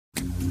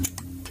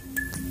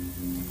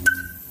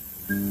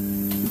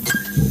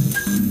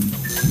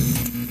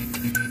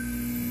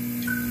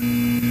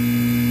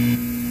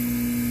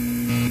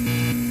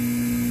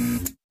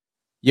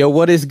Yo,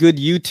 what is good,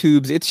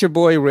 YouTubes? It's your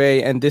boy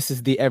Ray, and this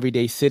is the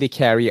Everyday City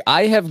Carry.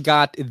 I have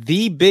got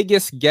the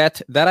biggest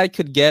get that I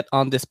could get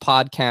on this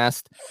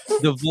podcast.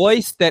 The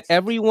voice that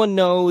everyone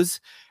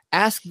knows.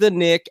 Ask the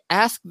Nick,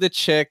 ask the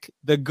chick,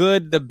 the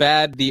good, the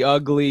bad, the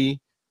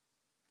ugly,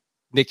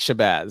 Nick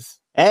Shabazz.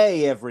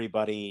 Hey,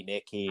 everybody,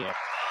 Nick here.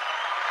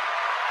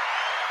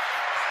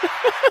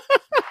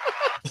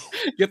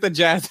 Get the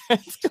jazz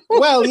hands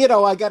going. Well, you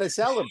know, I got to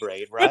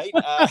celebrate, right?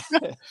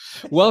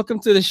 Welcome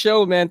to the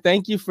show, man.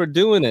 Thank you for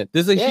doing it.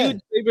 This is a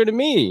huge favor to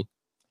me.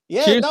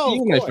 Yeah, Cheers no, to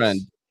you, of my course. friend.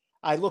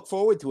 I look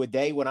forward to a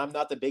day when I'm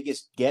not the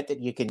biggest get that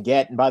you can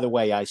get. And by the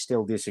way, I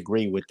still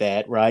disagree with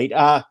that, right?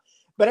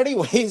 But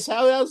anyways,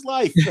 how's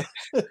life?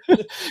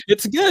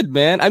 It's good,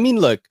 man. I mean,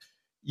 look,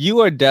 you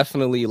are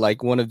definitely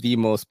like one of the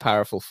most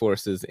powerful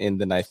forces in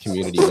the knife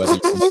community, whether you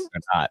know it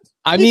or not.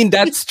 I mean,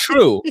 that's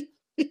true.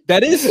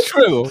 That is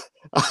true.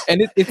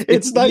 And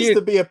it's nice weird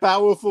to be a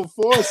powerful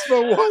force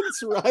for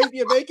once, right?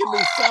 You're making me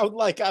sound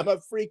like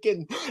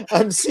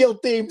I'm SEAL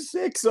Team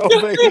 6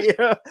 over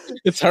here.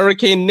 It's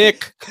Hurricane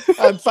Nick.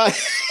 I'm fine.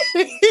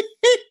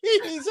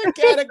 He's a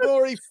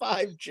Category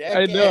 5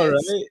 jackass. I know,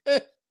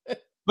 right?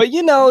 But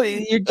you know,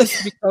 you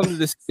just become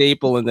the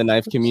staple in the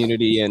knife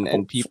community,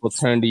 and people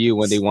turn to you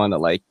when they want to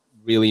like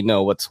really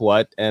know what's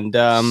what. And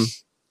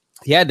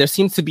yeah, there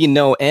seems to be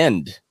no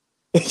end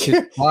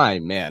to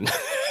time, man.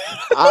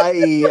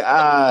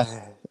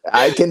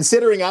 I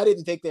considering I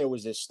didn't think there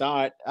was a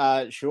start.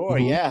 Sure,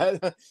 yeah.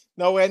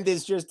 No end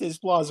is just as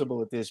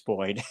plausible at this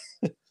point.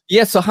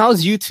 Yeah, so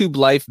how's YouTube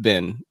life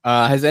been?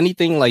 Has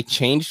anything like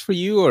changed for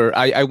you? Or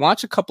I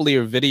watched a couple of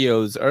your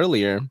videos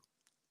earlier.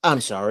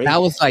 I'm sorry. I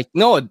was like,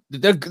 no,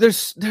 they're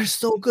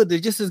so good. They're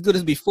just as good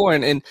as before.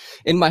 And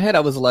in my head, I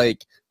was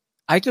like,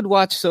 I could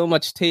watch so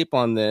much tape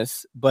on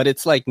this, but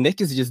it's like Nick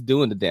is just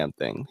doing the damn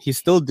thing. He's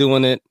still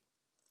doing it.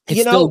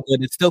 It's still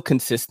good. It's still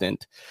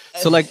consistent.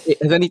 So, like,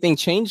 has anything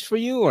changed for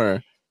you,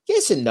 or?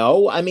 Yes and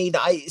no. I mean,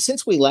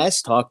 since we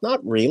last talked,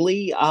 not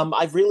really.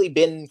 I've really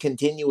been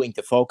continuing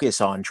to focus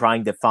on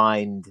trying to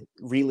find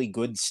really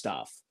good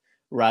stuff,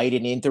 right,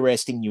 and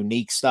interesting,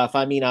 unique stuff.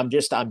 I mean, I'm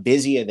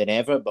busier than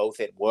ever, both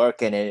at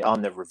work and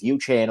on the review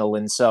channel,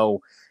 and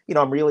so you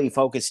know, I'm really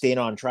focused in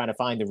on trying to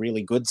find the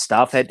really good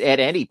stuff at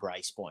any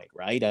price point,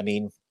 right? I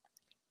mean,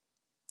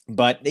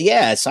 but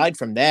yeah, aside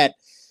from that,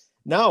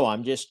 no,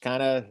 I'm just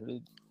kind of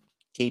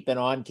keeping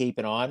on,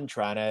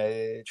 trying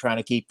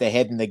to keep the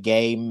head in the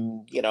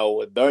game. You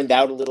know, burned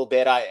out a little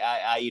bit.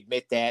 I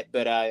admit that,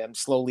 but I'm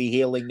slowly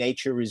healing.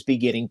 Nature is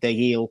beginning to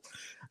heal,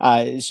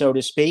 so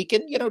to speak.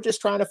 And, you know,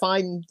 just trying to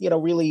find, you know,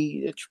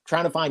 really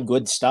trying to find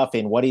good stuff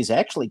in what is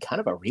actually kind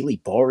of a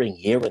really boring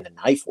year in the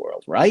knife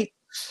world, right?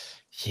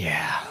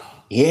 Yeah.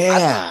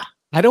 Yeah.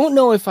 I don't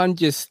know if I'm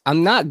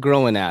not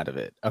growing out of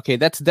it. Okay,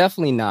 that's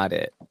definitely not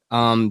it.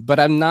 But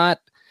I'm not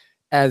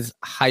as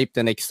hyped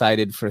and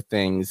excited for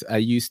things I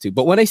used to.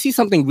 But when I see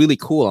something really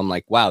cool, I'm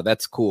like, wow,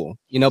 that's cool.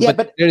 You know, yeah,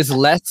 but there's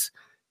less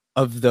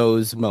of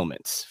those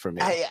moments for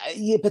me.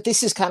 Yeah, but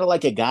this is kind of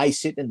like a guy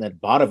sitting in the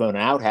bottom of an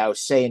outhouse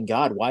saying,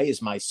 God, why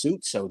is my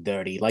suit so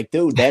dirty? Like,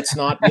 dude, that's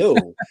not new.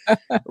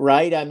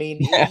 Right? I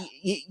mean,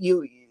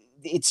 Yeah.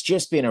 it's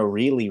just been a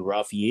really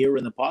rough year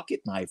in the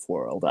pocket knife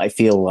world. I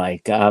feel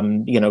like,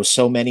 you know,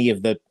 so many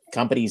of the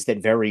companies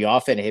that very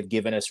often have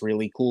given us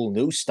really cool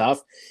new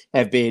stuff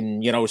have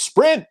been, you know,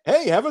 Sprint.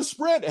 Hey, have a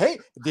Sprint. Hey,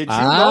 did you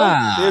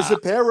know there's a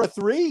pair of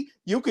 3?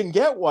 You can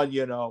get one,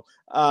 you know.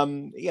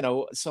 You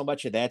know, so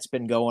much of that's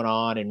been going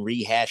on and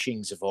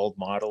rehashings of old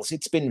models.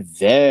 It's been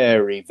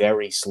very,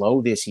 very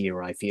slow this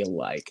year, I feel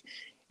like.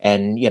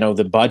 And, you know,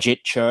 the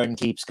budget churn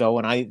keeps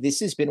going.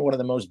 This has been one of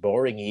the most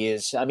boring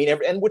years. I mean,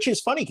 and which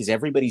is funny because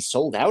everybody's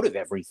sold out of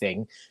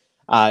everything.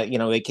 You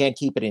know, they can't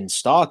keep it in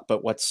stock,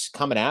 but what's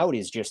coming out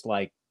is just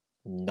like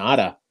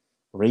nada,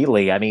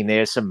 really. I mean,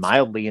 there's some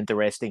mildly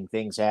interesting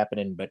things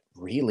happening, but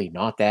really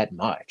not that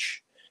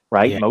much,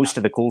 right? Yeah. Most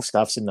of the cool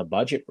stuff's in the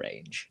budget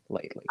range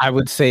lately. I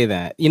would say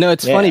that. You know,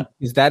 it's funny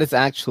because that is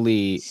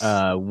actually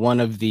one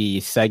of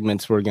the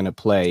segments we're going to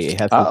play. It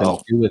has something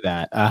to do with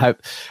that. I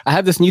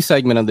have this new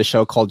segment on the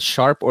show called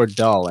Sharp or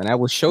Dull, and I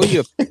will show you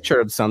a picture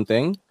of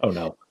something. Oh,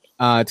 no.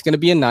 It's going to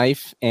be a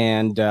knife,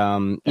 and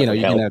you know,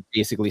 you're going to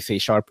basically say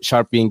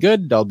sharp being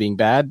good, dull being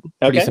bad.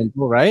 Pretty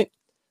simple, right?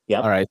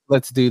 Yeah. All right,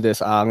 let's do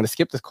this. I'm going to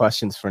skip the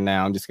questions for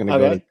now. I'm just going to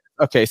go to,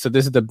 okay, so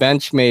this is the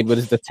Benchmade. What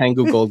is the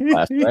Tengu Gold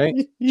Class, right?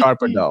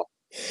 Sharp or dull?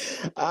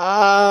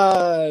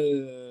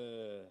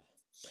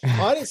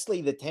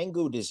 Honestly, the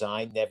Tengu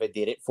design never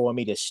did it for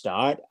me to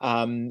start.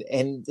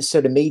 And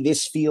so to me,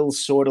 this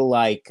feels sort of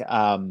like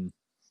you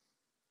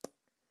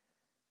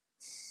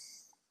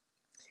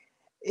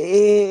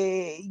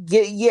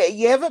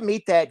ever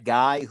meet that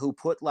guy who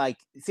put like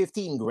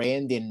 15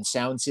 grand in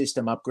sound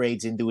system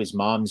upgrades into his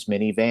mom's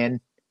minivan?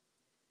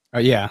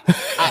 Yeah.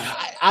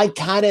 I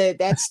kind of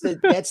that's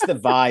the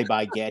vibe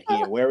I get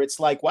here, where it's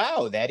like,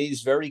 wow, that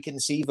is very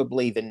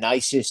conceivably the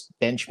nicest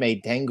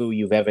Benchmade Tengu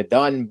you've ever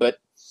done, but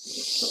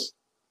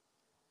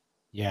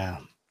yeah,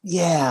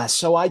 Yeah,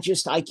 so I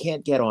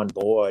can't get on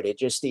board.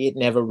 It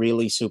never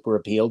really super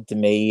appealed to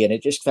me, and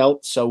it just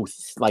felt so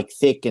like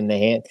thick in the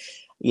hand.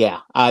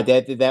 Yeah,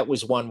 that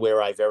was one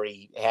where I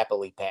very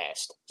happily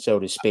passed, so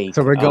to So speak.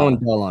 we're going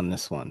dull on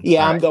this one.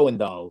 Yeah, All I'm right. going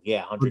though.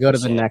 Yeah, We'll go to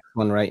the 100%. next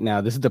one right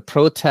now. This is the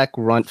ProTech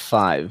Runt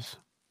 5.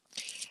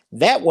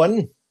 That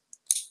one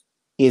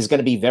is going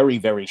to be very,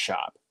 very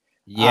sharp.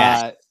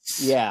 Yes.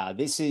 Yeah,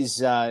 this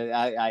is.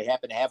 I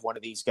happen to have one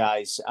of these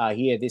guys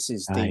here. This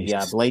is the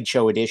Nice. Blade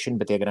Show edition,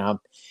 but they're going to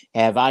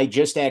have. I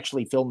just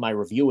actually filmed my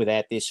review of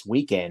that this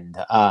weekend,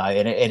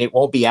 and it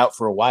won't be out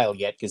for a while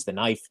yet because the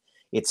knife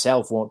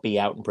itself won't be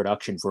out in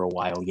production for a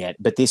while yet.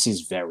 But this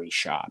is very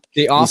sharp.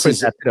 They This offered is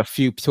that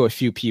to a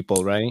few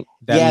people, right?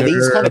 That yeah. These kind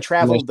mirror of finish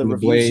traveled the in the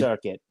review blade.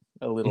 circuit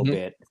a little Mhm.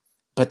 bit,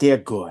 but they're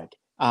good.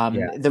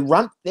 Yeah. The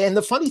Runt, and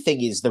the funny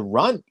thing is, the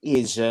Runt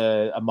is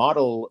a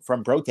model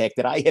from ProTech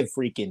that I have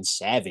freaking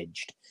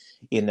savaged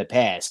in the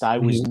past. I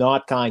was Mhm.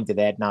 not kind to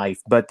that knife,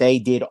 but they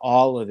did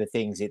all of the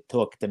things it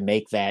took to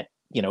make that,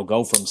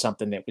 go from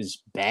something that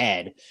was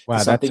bad to Wow,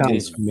 that something that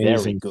sounds is very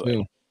amazing good.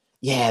 too.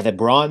 Yeah, the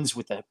bronze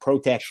with the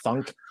ProTech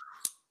thunk,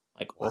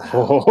 like Wow.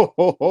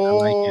 I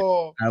like it.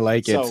 oh, I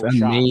like it. It's so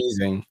sharp,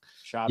 amazing.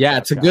 sharp, Yeah,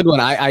 sharp, it's a good sharp. one.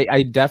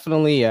 I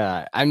definitely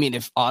I mean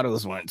if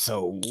autos weren't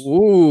so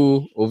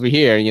ooh over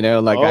here,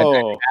 like I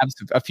Oh, have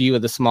a few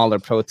of the smaller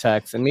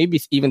ProTechs and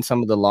maybe even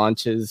some of the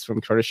launches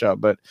from Kershaw,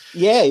 but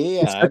yeah,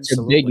 yeah, it's yeah, such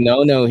a big absolutely.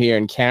 no-no here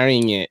and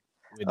carrying it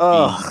would be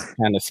Oh,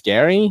 kind of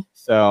scary.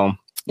 So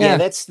yeah, yeah,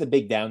 that's the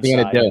big we're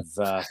gonna downside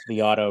do. of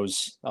the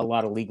autos. A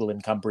lot of legal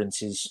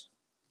encumbrances.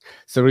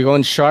 So we're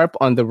going sharp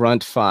on the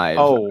Runt 5.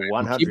 All Oh,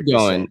 right, we'll keep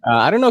going. 100%.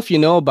 I don't know if you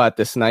know about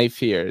this knife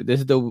here. This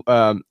is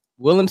the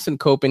Williamson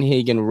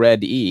Copenhagen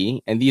Red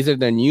E, and these are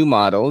their new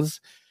models.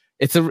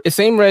 It's a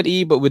same Red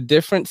E, but with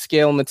different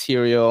scale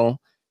material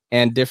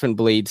and different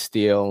blade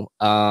steel.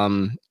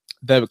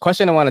 The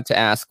question I wanted to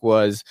ask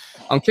was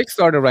on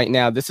Kickstarter right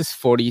now, this is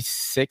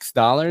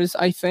 $46,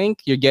 I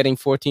think. You're getting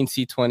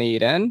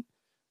 14C28N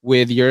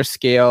with your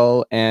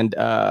scale and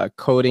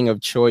coating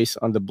of choice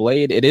on the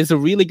blade. It is a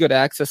really good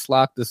access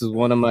lock. This is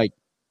one of my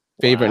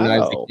favorite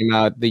knives that Wow. came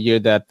out the year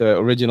that the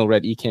original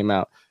Red E came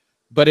out.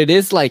 But it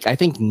is like I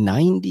think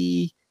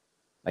 90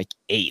 like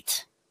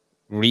 8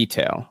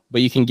 retail,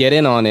 but you can get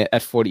in on it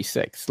at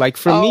 46. Like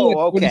for me at Oh,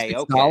 okay,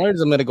 okay.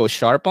 $46, I'm gonna go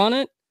sharp on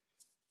it,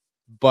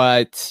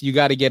 but you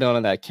got to get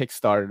on that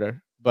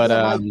Kickstarter. But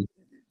Yeah,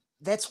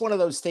 that's one of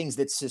those things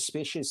that's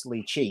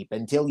suspiciously cheap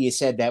until you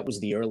said that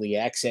was the early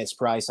access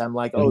price. I'm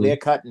like, oh, mhm. they're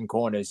cutting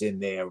corners in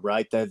there,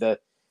 right? The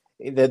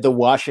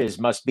washers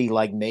must be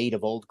like made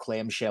of old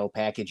clamshell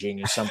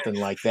packaging or something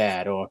like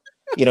that, or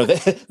the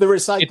It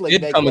recycling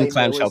did they come in claim there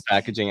clamshell was.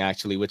 packaging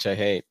actually, which I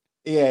hate.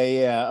 Yeah,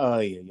 yeah. Oh,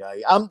 yeah,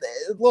 yeah.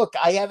 Look,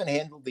 I haven't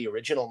handled the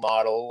original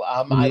model.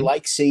 Mhm.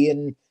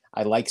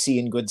 I like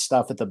seeing good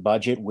stuff at the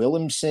budget.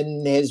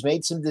 Williamson has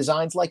made some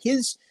designs like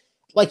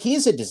he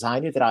is a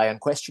designer that I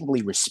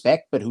unquestionably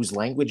respect, but whose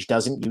language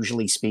doesn't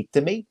usually speak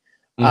to me.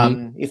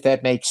 Mhm. If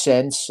that makes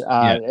sense.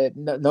 Yeah.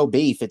 No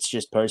beef. It's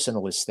just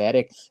personal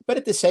aesthetic. But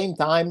at the same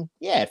time,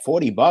 yeah, at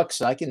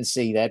 $40, I can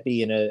see that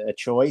being a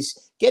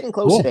choice. Getting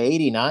closer Cool. to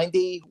 80,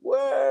 90.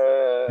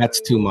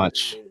 That's too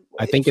much.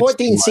 I think it's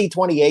too much.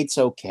 14C28's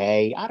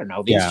okay. I don't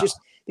know. Yeah.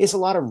 There's a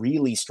lot of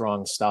really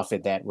strong stuff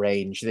at that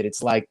range that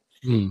it's like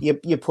Mm.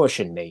 you're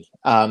pushing me.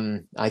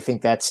 I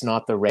think that's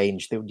not the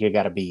range that you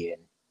got to be in.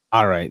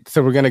 All right.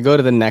 So we're gonna go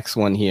to the next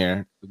one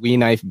here. We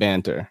Knife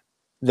Banter.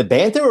 The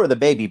banter or the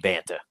baby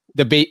banter?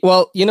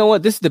 Well, you know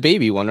what? This is the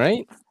baby one,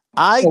 right?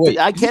 Oh wait,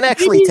 I is it can the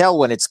actually baby? tell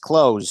when it's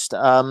closed.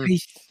 I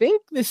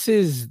think this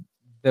is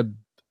the.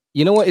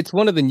 You know what? It's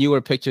one of the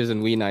newer pictures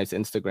in We Knife's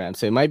Instagram,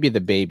 so it might be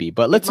the baby.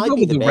 But It let's might go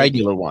be with the the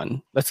regular baby.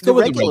 one. Let's go The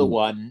with the regular regular.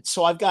 one.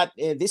 So I've got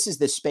this is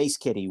the Space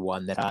Kitty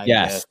one that I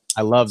Yes,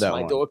 I love is that my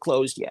one. door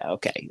closed? Yeah,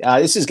 okay.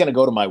 This is going to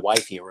go to my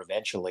wife here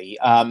eventually.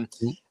 Mhm.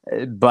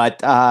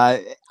 But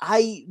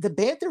I the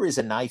banter is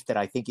a knife that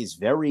I think is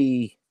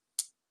very.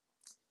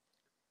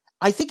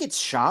 I think it's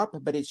sharp,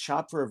 but it's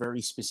sharp for a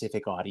very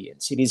specific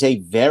audience. It is a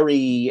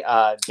very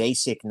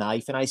basic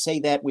knife, and I say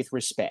that with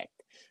respect.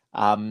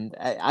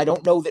 I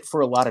don't know that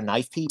for a lot of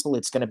knife people,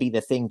 it's going to be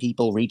the thing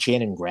people reach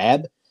in and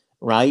grab,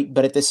 right?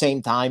 But at the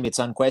same time, it's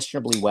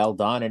unquestionably well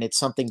done, and it's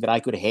something that I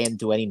could hand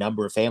to any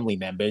number of family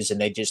members,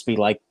 and they'd just be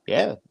like,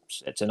 "Yeah,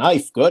 it's a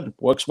knife, good,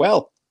 works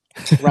well,"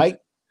 right?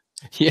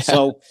 Yeah.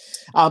 So,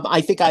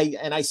 I think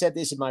I said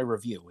this in my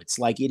review. It's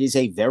like it is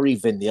a very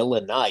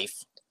vanilla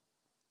knife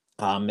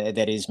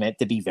that is meant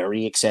to be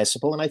very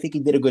accessible. And I think he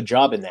did a good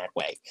job in that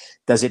way.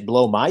 Does it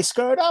blow my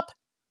skirt up?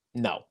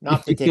 No,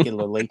 not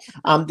particularly.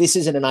 This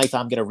isn't a knife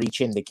I'm going to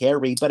reach in to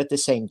carry, but at the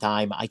same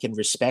time, I can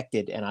respect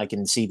it and I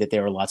can see that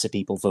there are lots of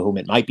people for whom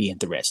it might be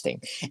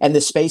interesting. And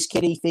the Space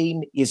Kitty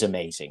theme is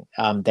amazing.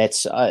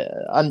 That's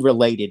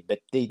unrelated, but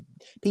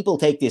people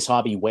take this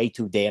hobby way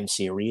too damn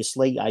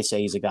seriously. I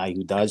say as a guy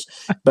who does,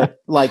 but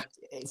like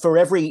for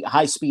every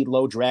high speed,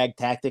 low drag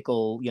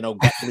tactical,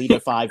 gut bleeder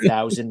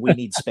 5,000, we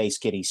need Space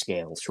Kitty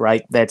scales,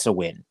 right? That's a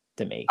win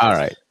to me. All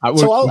right.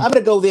 So I'm going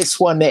to go this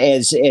one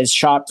as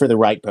sharp for the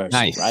right person,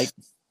 Nice. right?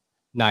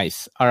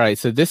 Nice. All right.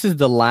 So this is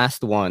the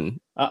last one.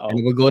 Uh-oh.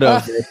 And we'll go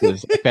to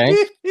versus. Okay.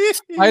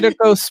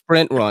 Spyderco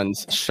sprint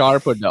runs,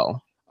 sharp or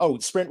dull? Oh,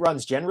 sprint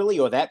runs generally,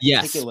 or that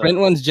Yes, particular? sprint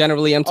ones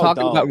generally. I'm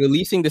talking dull. about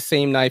releasing the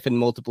same knife in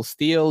multiple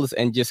steels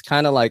and just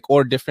kind of like,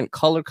 or different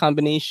color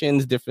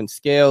combinations, different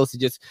scales,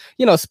 just,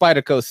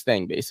 Spyderco's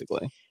thing,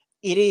 basically.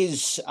 It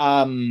is,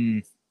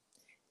 okay.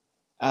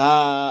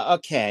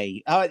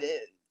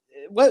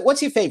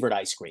 What's your favorite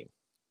ice cream?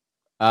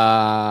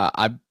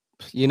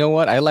 You know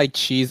what? I like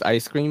cheese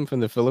ice cream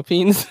from the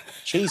Philippines.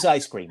 Cheese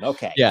ice cream.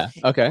 Okay. Yeah.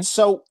 Okay.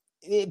 So,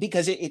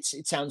 because it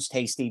sounds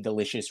tasty,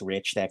 delicious,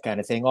 rich, that kind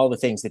of thing, all the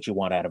things that you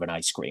want out of an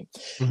ice cream.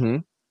 Mm-hmm.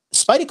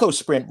 Spyderco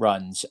sprint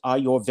runs are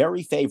your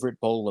very favorite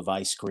bowl of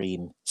ice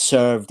cream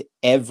served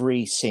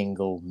every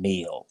single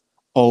meal,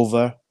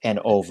 over and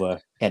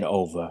over and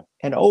over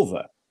and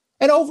over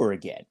and over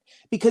again.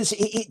 Because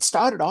it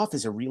started off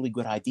as a really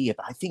good idea,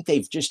 but I think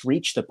they've just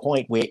reached the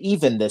point where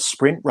even the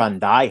sprint run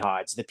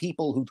diehards, the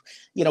people who,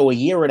 a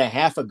year and a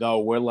half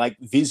ago were like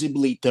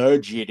visibly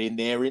turgid in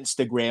their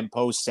Instagram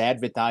posts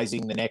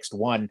advertising the next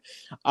one,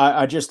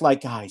 are just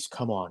like, guys,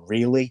 come on,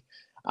 really?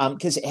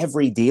 Because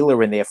every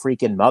dealer and their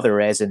freaking mother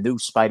has a new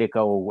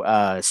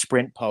Spyderco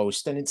sprint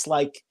post. And it's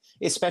like,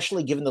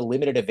 especially given the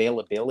limited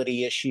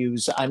availability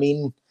issues, I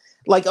mean,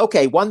 like,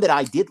 okay, one that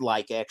I did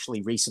like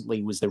actually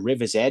recently was the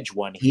River's Edge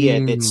one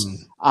here that's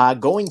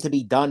going to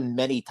be done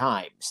many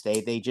times.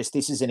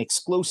 This is an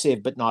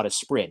exclusive, but not a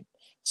sprint.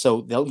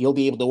 So you'll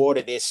be able to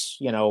order this,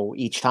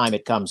 each time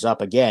it comes up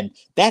again.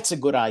 That's a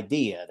good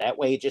idea. That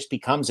way it just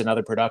becomes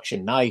another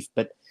production knife.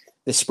 But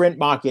the sprint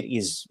market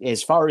is,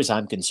 as far as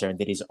I'm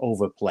concerned, it is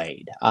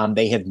overplayed.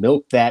 They have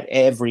milked that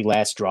every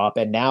last drop.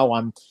 And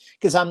now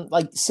because I'm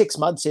like 6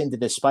 months into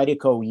the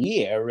Spyderco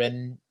year,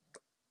 and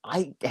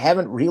I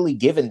haven't really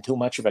given too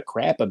much of a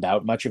crap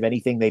about much of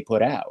anything they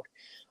put out.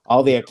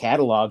 All their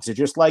catalogs are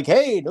just like,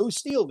 hey, no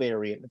steel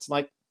variant. It's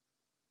like,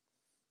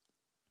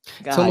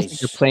 guys. It's almost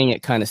like you're playing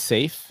it kind of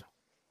safe.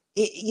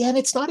 Yeah, and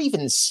it's not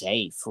even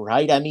safe,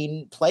 right? I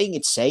mean, playing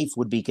it safe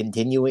would be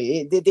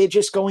continuing. They're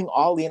just going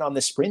all in on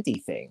the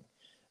sprinty thing,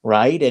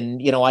 right? And,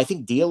 I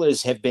think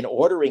dealers have been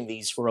ordering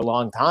these for a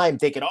long time,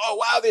 thinking, oh,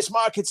 wow, this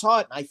market's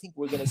hot. And I think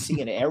we're going to see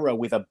an era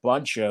with a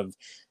bunch of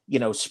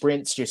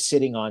sprints just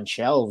sitting on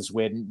shelves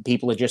when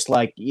people are just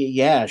like,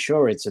 yeah,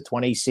 sure, it's a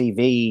 20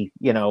 CV,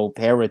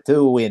 pair of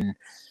two in,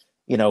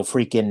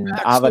 freaking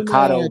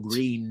avocado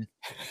green.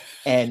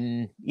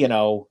 And,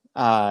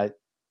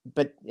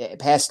 but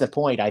past the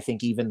point, I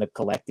think even the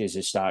collectors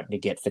are starting to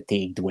get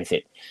fatigued with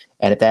it.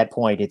 And at that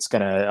point,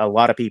 a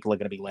lot of people are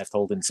going to be left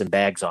holding some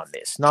bags on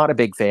this. Not a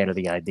big fan of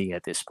the idea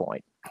at this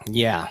point.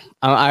 Yeah,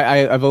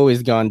 I've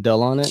always gone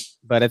dull on it,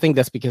 but I think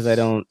that's because I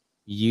don't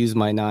use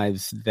my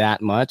knives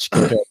that much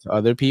compared to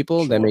other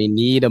people that may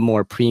need a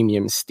more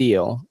premium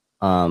steel.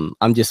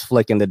 I'm just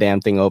flicking the damn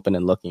thing open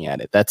and looking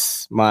at it.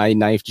 That's my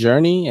knife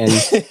journey, and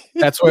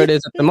that's where it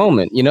is at the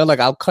moment. Like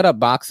I'll cut up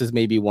boxes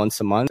maybe once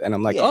a month, and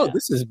I'm like, oh,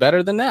 this is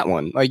better than that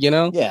one. Like,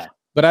 Yeah.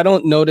 But I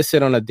don't notice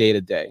it on a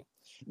day-to-day.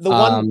 The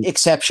one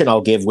exception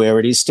I'll give where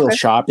it is still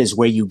sharp is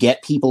where you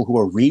get people who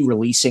are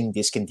re-releasing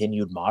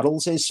discontinued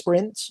models as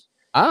sprints.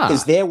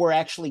 Because there we're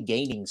actually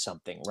gaining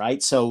something,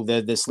 right? So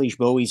the Slish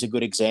Bowie is a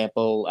good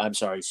example. I'm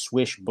sorry,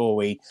 Swish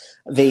Bowie.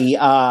 And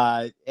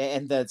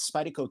the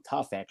Spyderco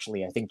Tough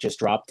actually, I think, just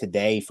dropped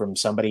today from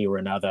somebody or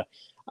another,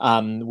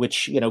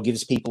 which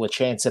gives people a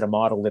chance at a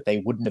model that they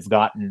wouldn't have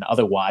gotten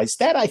otherwise.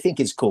 That I think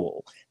is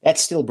cool.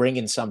 That's still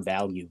bringing some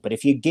value. But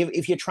if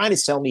you're trying to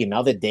sell me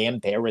another damn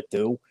pair or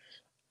two,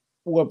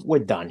 we're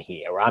done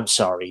here. I'm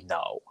sorry,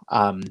 no.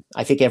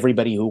 I think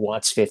everybody who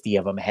wants 50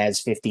 of them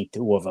has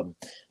 52 of them.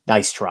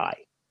 Nice try.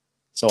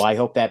 So I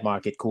hope that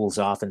market cools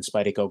off and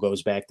Spyderco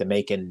goes back to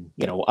making,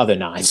 other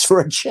knives for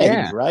a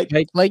change, right?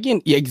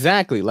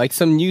 Exactly. Like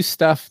some new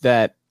stuff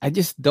that I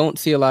just don't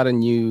see a lot of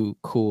new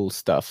cool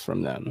stuff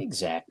from them.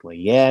 Exactly.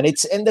 Yeah.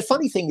 And the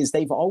funny thing is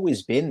they've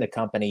always been the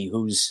company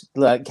whose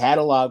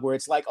catalog where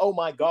it's like, oh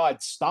my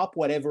God, stop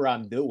whatever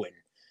I'm doing.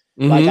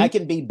 Mm-hmm. Like I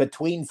can be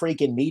between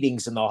freaking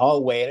meetings in the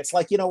hallway and it's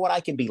like, you know what? I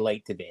can be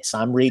late to this.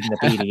 I'm reading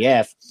the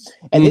PDF.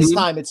 And this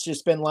time it's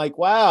just been like,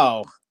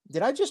 wow,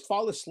 did I just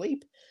fall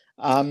asleep?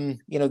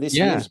 This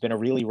year has been a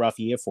really rough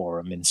year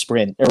for them in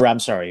sprint, or I'm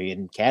sorry,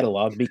 in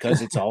catalog because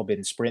it's all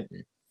been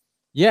sprinting.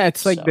 Yeah,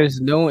 it's like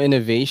there's no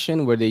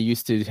innovation where they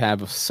used to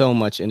have so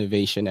much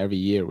innovation every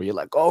year where you're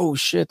like, oh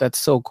shit, that's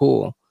so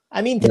cool.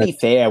 I mean, to be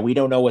fair, we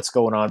don't know what's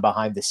going on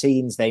behind the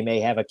scenes. They may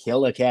have a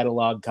killer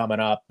catalog coming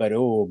up, but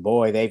oh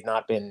boy, they've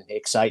not been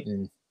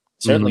exciting.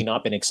 Certainly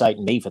not been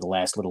exciting me for the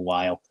last little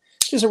while.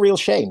 Which is a real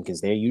shame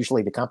because they're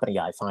usually the company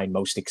I find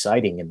most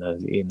exciting in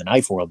the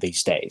knife world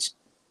these days.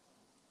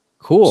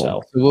 Cool.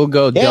 So we'll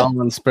go dull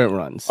on sprint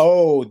runs.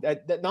 Oh,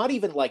 not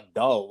even like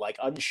dull, like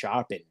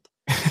unsharpened.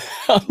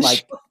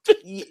 Like,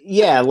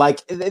 yeah,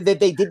 like they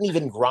didn't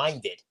even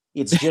grind it.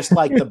 It's just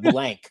like the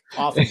blank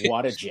off of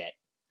water jet.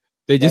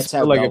 They just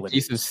put like a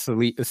piece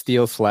of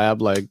steel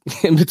slab like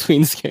in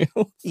between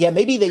scales. Yeah,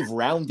 maybe they've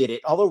rounded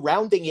it. Although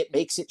rounding it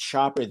makes it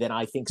sharper than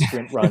I think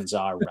sprint runs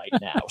are right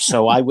now.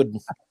 So I would,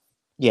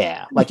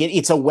 Yeah, like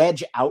it's a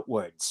wedge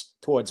outwards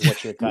towards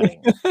what you're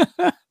cutting.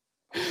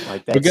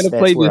 Like We're gonna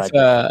play that's where this I'd be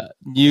cutting.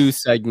 new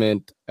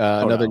segment,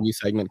 Oh another no. new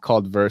segment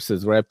called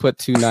Versus, where I put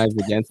two knives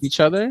against each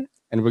other,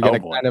 and we're Oh gonna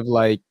boy. kind of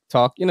like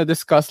talk,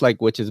 discuss like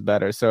which is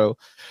better. So,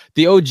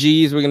 the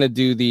OGs, we're gonna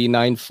do the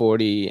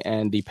 940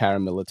 and the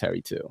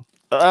paramilitary too.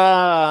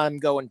 I'm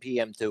going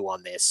PM2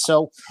 on this.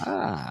 So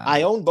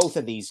I Ah, own both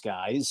of these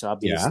guys, yeah,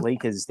 obviously,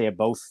 because they're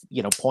both,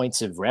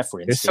 points of they're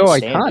reference. so They're iconic.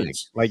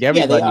 standards. Like Yeah, they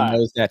everybody are.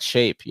 knows that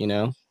shape.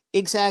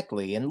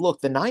 Exactly. And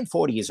look, the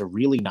 940 is a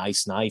really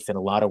nice knife in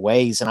a lot of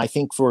ways. And I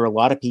think for a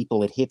lot of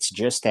people, it hits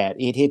just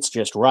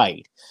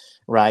right.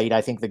 Right. I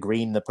think the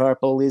green, the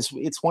purple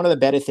it's one of the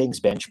better things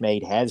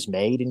Benchmade has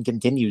made and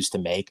continues to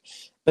make.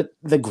 But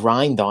the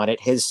grind on it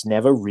has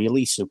never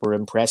really super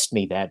impressed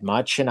me that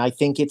much. And I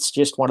think it's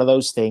just one of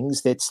those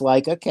things that's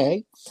like,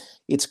 okay,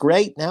 it's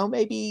great. Now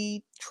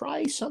maybe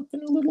try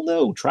something a little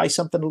new, try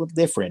something a little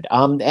different.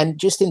 And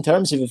just in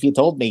terms of if you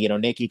told me,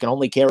 Nick, you can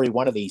only carry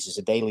one of these as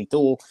a daily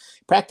tool,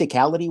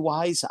 practicality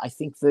wise, I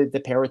think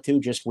the Para 2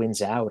 just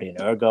wins out in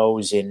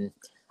ergos. In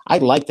I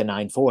like the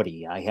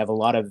 940. I have a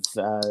lot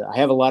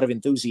of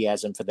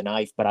enthusiasm for the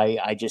knife, but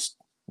I just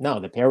no,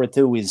 the Para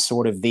 2 is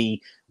sort of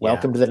the Yeah.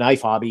 welcome to the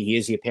knife hobby.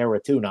 Here's your Para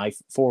 2 knife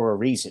for a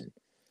reason.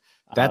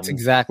 That's Um,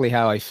 exactly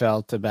how I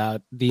felt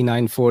about the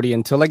 940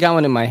 until I got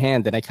one in my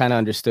hand and I kind of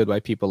understood why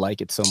people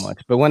like it so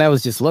much. But when I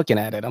was just looking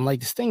at it, I'm like,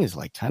 this thing is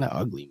like kind of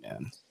ugly,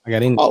 man. Like I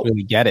didn't oh,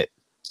 really get it.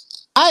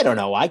 I don't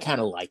know. I kind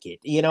of like it.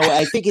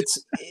 I think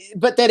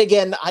but then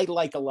again, I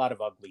like a lot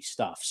of ugly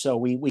stuff, so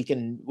we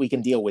can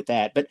deal with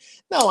that. But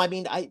no, I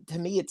mean, to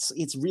me,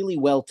 it's really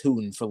well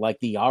tuned for like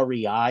the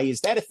REI.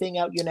 Is that a thing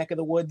out your neck of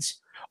the woods?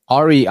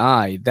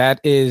 REI,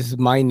 that is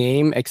my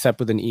name except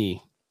with an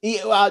E.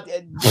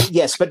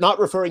 Yes, but not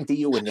referring to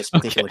you in this Okay.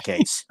 particular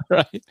case.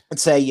 Right.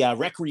 It's a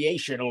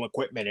Recreational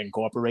Equipment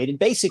Incorporated.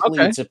 Basically,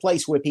 Okay. it's a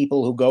place where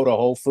people who go to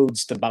Whole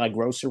Foods to buy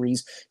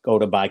groceries go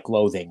to buy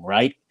clothing,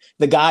 right?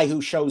 The guy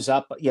who shows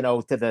up, to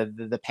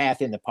the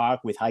path in the park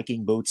with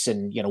hiking boots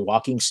and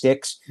walking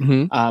sticks,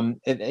 Hmm.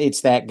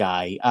 it's that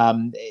guy.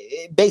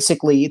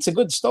 Basically, it's a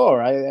good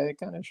store. I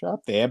kind of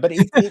shop there, but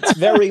it's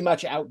very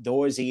much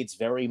outdoorsy. It's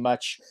very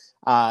much.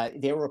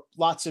 There were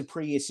lots of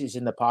Priuses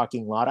in the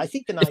parking lot. I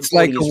think the It's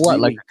like 940 a is what,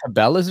 like really a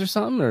Cabela's or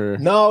something? Or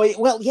no,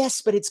 well,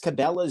 yes, but it's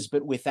Cabela's,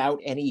 but without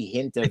any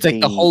hint it's of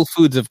like the the. Whole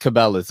Foods of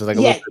Cabela's. It's like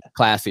a little Yeah, bit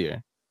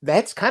classier.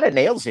 that's kind of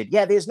nails it.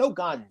 Yeah, there's no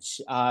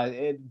guns,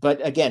 but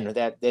again,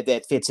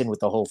 that fits in with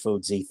the Whole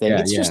Foodsy thing. Yeah,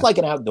 It's just yeah. like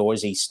an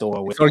outdoorsy store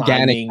It's with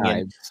organic climbing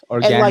knives,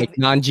 and organic, like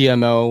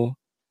non-GMO.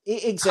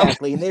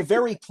 exactly, and they're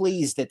very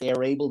pleased that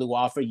they're able to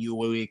offer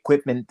you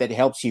equipment that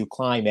helps you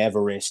climb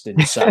Everest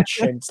and such.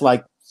 And it's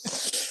like,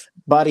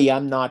 buddy,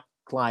 I'm not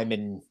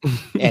climbing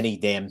any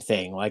damn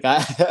thing. Like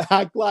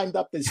I climbed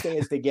up the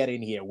stairs to get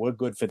in here. We're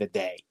good for the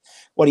day.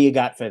 What do you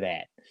got for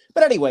that?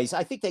 But anyways,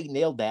 I think they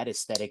nailed that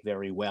aesthetic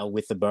very well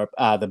with the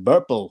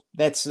purple.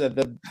 That's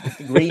the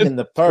green and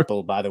the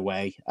purple, by the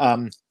way.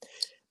 But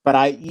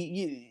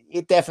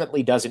it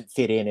definitely doesn't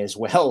fit in as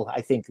well,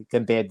 I think,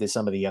 compared to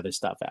some of the other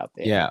stuff out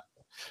there. Yeah.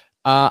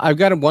 I've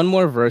got one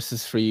more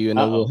verses for you, and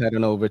then we'll Uh-oh. head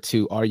on over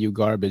to Are You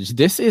Garbage?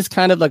 This is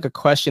kind of like a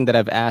question that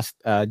I've asked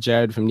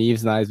Jared from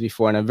Neves Knives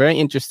before, and I'm very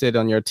interested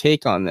on your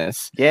take on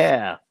this.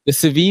 Yeah. The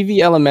Civivi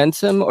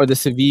Elementum or the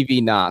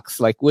Civivi Nox?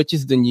 Like, which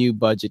is the new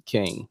budget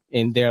king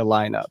in their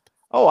lineup?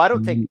 Oh, I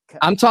don't think I'm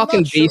I'm not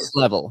talking sure. base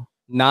level,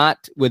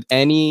 not with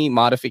any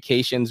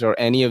modifications or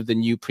any of the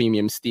new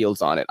premium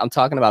steels on it. I'm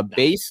talking about No.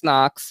 base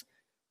Nox,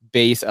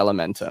 base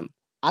Elementum.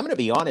 I'm going to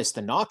be honest.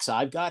 The Nox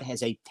I've got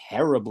has a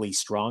terribly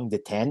strong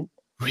detent.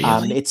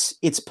 Really?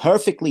 It's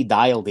perfectly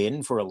dialed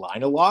in for a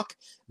liner lock,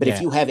 but if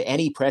Yeah. you have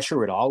any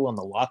pressure at all on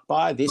the lock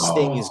bar, this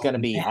thing is going to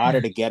be harder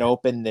to get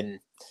open than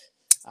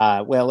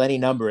well, any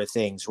number of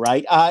things,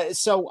 right?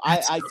 So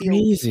That's I feel,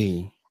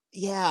 crazy.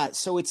 yeah.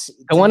 So it's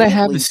The to one I me at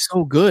have is least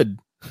so good.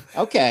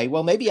 okay.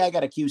 Well, maybe I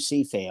got a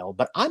QC fail,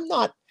 but I'm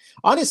not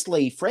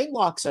honestly. Frame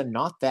locks are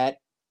not that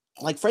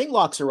like frame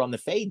locks are on the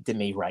fade to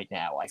me right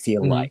now. I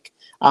feel Mhm. like,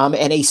 and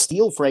a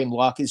steel frame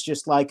lock is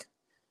just like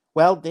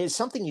well, there's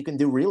something you can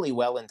do really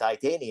well in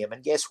titanium,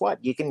 and guess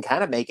what? You can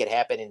kind of make it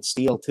happen in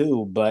steel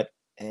too. But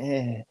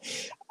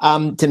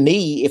to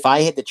me, if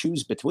I had to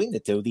choose between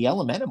the two, the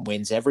Elementum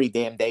wins every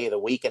damn day of the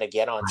week, and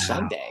again on Wow.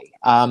 Sunday.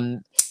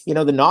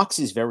 The Nox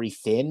is very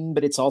thin,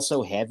 but it's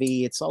also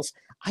heavy. It's also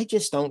I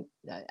just don't.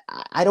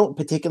 I don't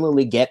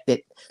particularly get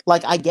that.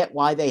 Like, I get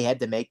why they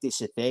had to make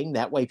this a thing.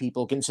 That way,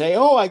 people can say,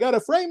 "Oh, I got a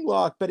frame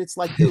lock," but it's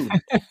like, dude,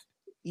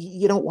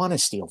 you don't want a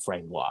steel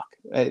frame lock.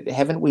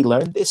 Haven't we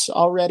learned this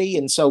already?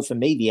 And so for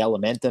me, the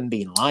Elementum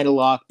being liner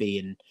lock,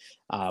 being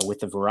with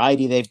the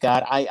variety they've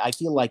got, I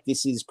feel like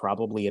this is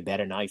probably a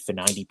better knife for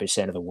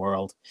 90% of the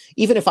world,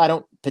 even if I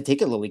don't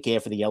particularly care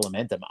for the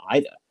Elementum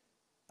either.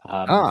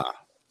 Um, Ah,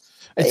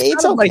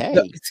 it's okay.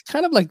 it's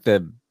kind of like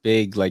the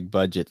big like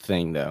budget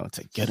thing though. It's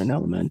like get an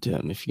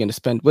Elementum if you're gonna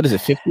spend what is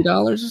it,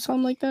 $50 or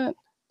something like that?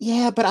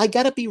 Yeah, but I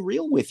got to be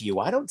real with you.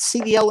 I don't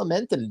see the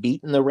Elementum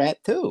beating the Rat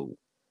too,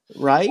 I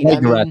right? like I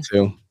the rat mean,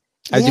 too.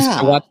 I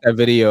yeah. watched that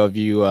video of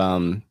you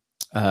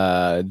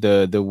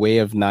the Way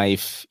of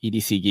Knife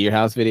EDC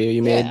Gearhouse video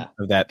you made Yeah.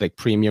 of that like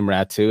premium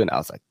Rat 2, and I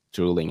was like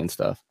drooling and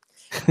stuff.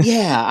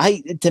 Yeah,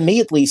 to me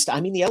at least,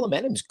 I mean, the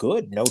Elementum's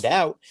good, no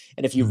doubt.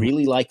 And if you Mhm.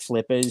 really like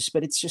flippers,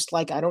 but it's just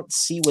like I don't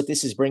see what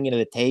this is bringing to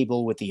the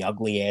table with the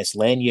ugly ass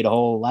lanyard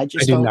hole. I I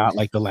just do don't. not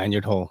like the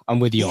lanyard hole. I'm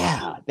with you on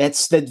that. Yeah,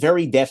 that's the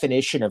very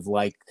definition of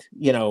like,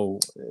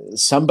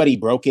 somebody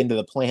broke into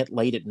the plant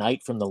late at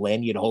night from the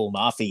lanyard hole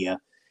mafia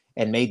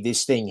and made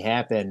this thing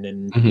happen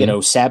and,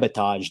 Mhm.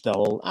 sabotaged the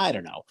whole. I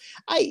don't know.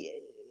 I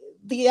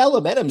The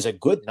Elementum's a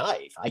good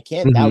knife. I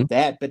can't Mhm. doubt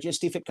that. But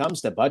just if it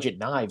comes to budget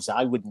knives,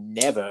 I would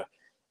never.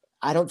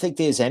 I don't think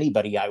there's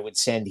anybody I would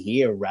send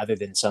here rather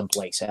than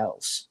someplace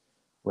else.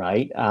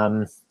 Right?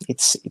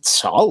 It's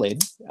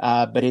solid,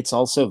 but it's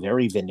also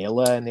very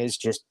vanilla, and there's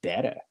just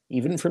better,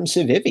 even from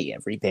Civivi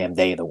every damn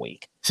day of the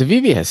week.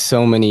 Civivi has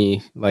so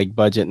many like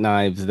budget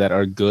knives that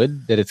are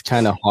good that it's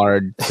kind of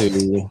hard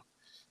to.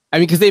 I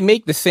mean, because they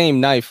make the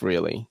same knife,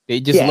 really. They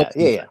just look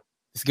Yeah, yeah, good. yeah.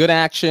 It's good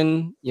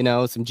action,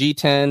 some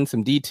G10,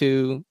 some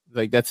D2.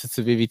 Like that's a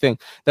Civivi thing.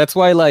 That's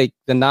why like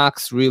the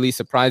Nox really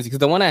surprised because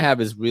the one I have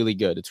is really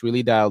good. It's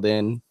really dialed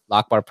in.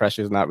 Lock bar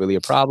pressure is not really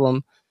a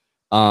problem.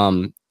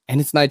 And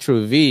it's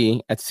Nitro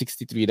V at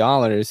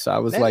 $63. So I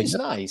was That like, is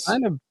that's nice.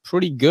 kind of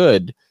pretty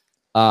good.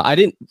 I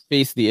didn't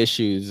face the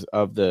issues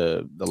of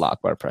the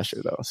lock bar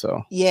pressure though.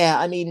 So Yeah,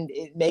 I mean,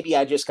 maybe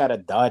I just got a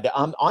dud.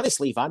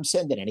 Honestly, if I'm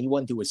sending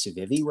anyone to a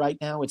Civivi right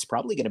now, it's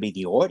probably going to be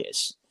the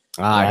Ortis,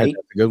 I heard right?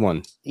 that's a good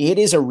one. It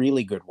is a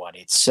really good one.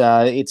 It's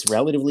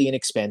relatively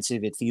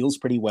inexpensive. It feels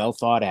pretty well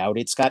thought out.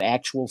 It's got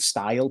actual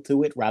style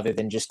to it rather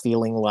than just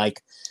feeling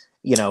like,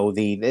 the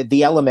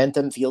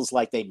Elementum feels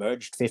like they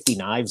merged 50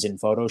 knives in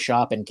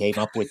Photoshop and came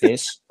up with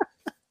this,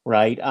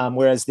 right?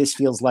 Whereas this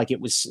feels like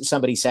it was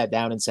somebody sat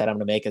down and said, "I'm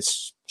going to make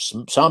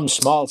some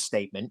small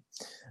statement,"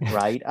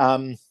 right?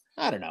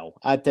 I don't know.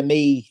 To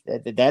me,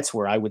 that's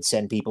where I would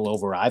send people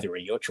over either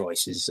of your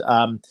choices.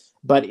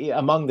 But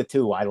among the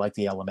two, I like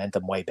the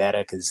Elementum way better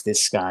because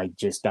this guy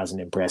just doesn't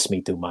impress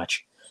me too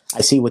much.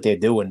 I see what they're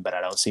doing, but I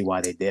don't see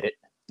why they did it.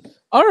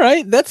 All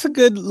right, that's a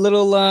good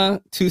little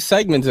two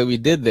segments that we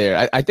did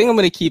there. I think I'm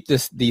going to keep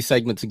these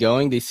segments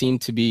going. They seem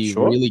to be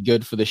Sure. really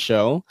good for the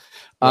show.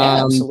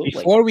 Yeah, absolutely.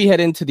 Before we head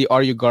into the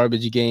Are You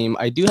Garbage game,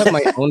 I do have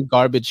my own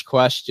garbage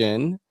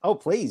question Oh,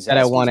 please that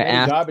I ask me want as to many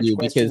ask garbage you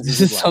because questions this as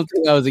you'd is like.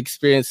 something I was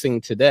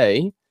experiencing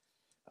today.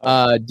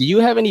 Oh, Do you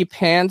have any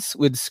pants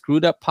with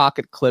screwed up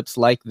pocket clips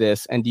like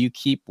this, and do you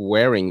keep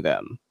wearing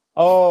them?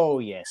 oh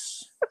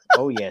yes.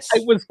 Oh, I yes.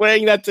 was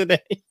wearing that today.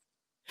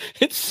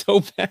 It's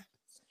so bad.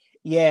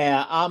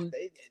 Yeah.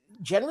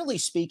 Generally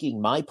speaking,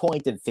 my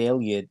point of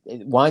failure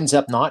it winds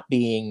up not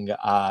being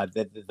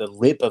the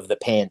lip of the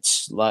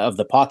pants of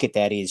the pocket.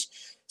 That is,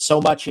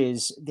 so much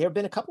as there have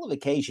been a couple of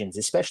occasions,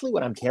 especially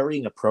when I'm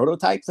carrying a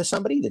prototype for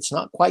somebody that's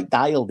not quite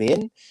dialed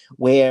in,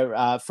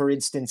 where, for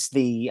instance,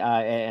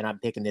 and I'm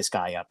picking this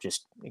guy up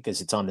just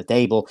because it's on the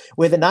table,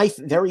 where the knife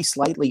very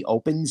slightly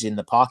opens in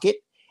the pocket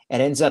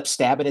and ends up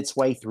stabbing its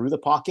way through the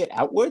pocket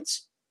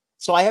outwards.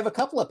 So I have a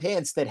couple of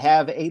pants that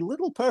have a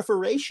little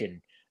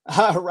perforation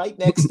right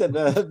next to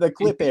the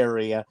clip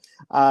area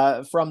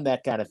from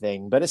that kind of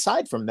thing. But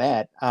aside from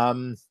that,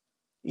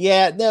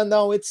 yeah,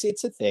 no, it's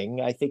a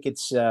thing. I think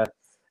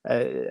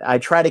I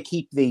try to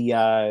keep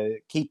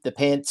the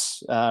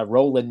pants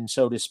rolling,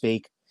 so to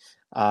speak,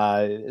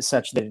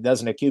 such that it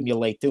doesn't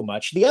accumulate too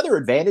much. The other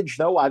advantage,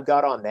 though, I've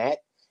got on that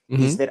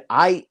is Mhm.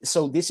 that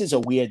so this is a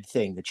weird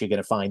thing that you're going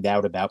to find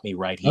out about me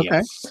right here.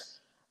 Okay.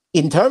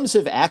 In terms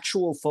of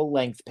actual full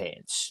length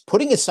pants,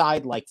 putting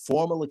aside like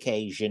formal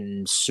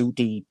occasion,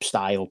 suity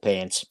style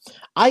pants,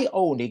 I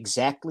own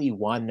exactly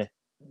one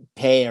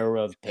pair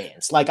of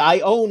pants. Like I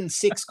own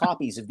 6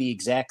 copies of the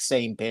exact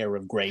same pair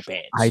of gray I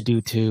pants. do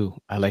too.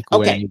 I like Okay.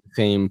 wearing the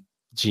same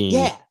jeans.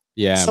 Yeah.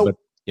 Yeah, but So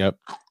yep.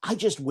 I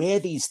just wear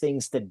these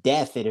things to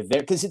death at a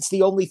because it's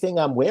the only thing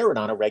I'm wearing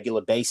on a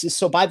regular basis.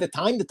 So by the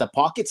time that the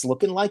pocket's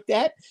looking like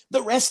that,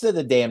 the rest of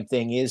the damn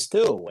thing is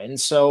too. And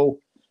so,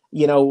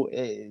 you know,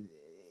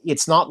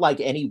 it's not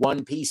like any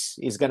one piece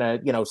is gonna,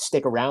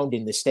 stick around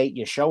in the state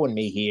you're showing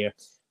me here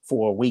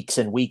for weeks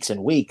and weeks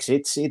and weeks.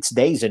 It's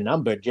days are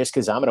numbered just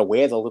because I'm gonna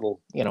wear the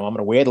little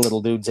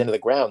dudes into the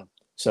ground,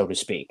 so to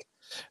speak.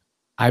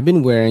 I've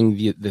been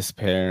wearing this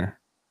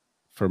pair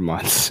for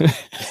months.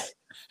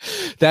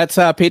 That's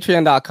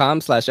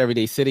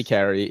patreon.com/everyday city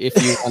carry if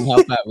you want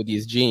help out with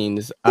these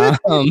jeans.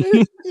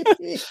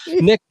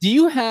 Nick, do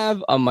you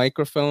have a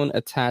microphone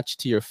attached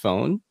to your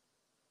phone?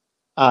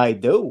 I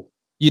do.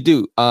 You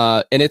do.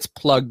 And it's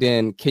plugged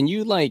in. Can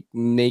you like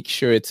make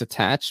sure it's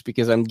attached?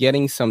 Because I'm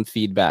getting some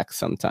feedback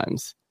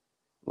sometimes.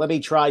 Let me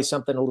try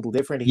something a little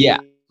different Yeah.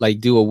 here. Like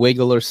do a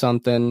wiggle or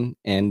something.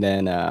 And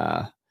then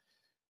I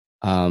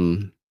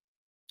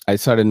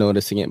started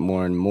noticing it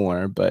more and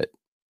more, but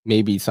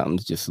maybe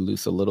something's just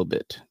loose a little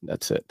bit.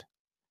 That's it.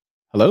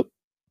 Hello?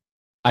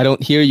 I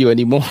don't hear you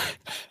anymore.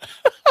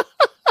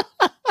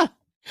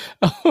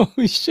 Oh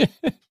shit.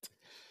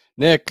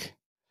 Nick,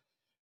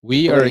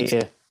 we are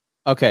Here.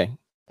 okay.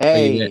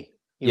 Hey, you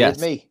Yes.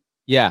 with me?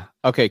 Yeah.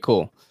 Okay,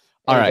 cool.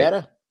 All Any right.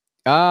 better?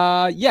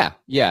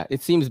 Yeah,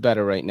 it seems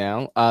better right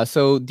now.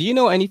 So do you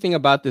know anything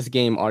about this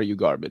game, Are You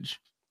Garbage?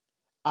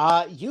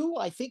 You,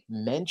 I think,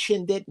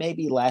 mentioned it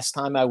maybe last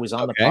time I was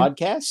on the Okay.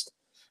 podcast.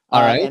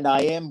 All right. And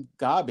I am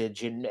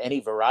garbage in any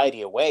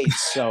variety of ways.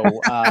 So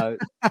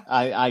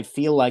I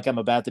feel like I'm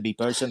about to be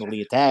personally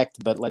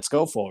attacked, but let's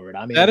go for it.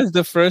 I That mean, is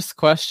the first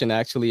question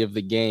actually of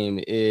the game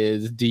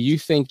is, do you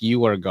think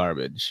you are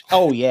garbage?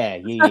 oh, yeah.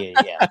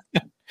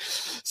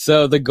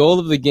 So the goal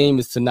of the game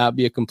is to not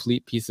be a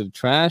complete piece of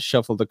trash.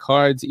 Shuffle the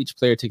cards. Each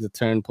player takes a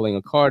turn pulling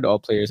a card. All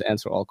players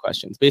answer all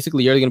questions.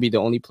 Basically, you're going to be the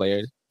only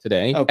player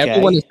today.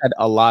 Everyone has Okay. had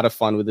a lot of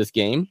fun with this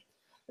game.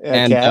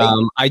 And Okay.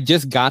 I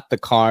just got the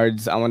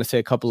cards, I want to say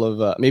a couple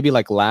of, maybe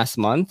like last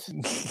month.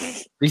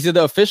 These are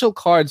the official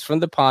cards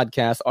from the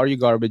podcast. Are You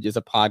Garbage is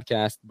a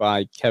podcast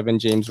by Kevin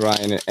James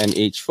Ryan and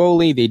H.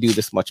 Foley. They do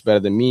this much better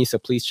than me, so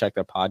please check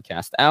their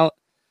podcast out.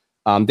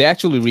 They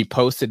actually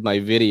reposted my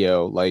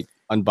video, like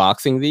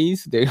unboxing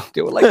these. They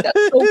were like,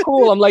 "That's so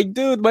cool." I'm like,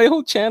 "Dude, my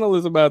whole channel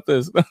is about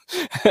this." All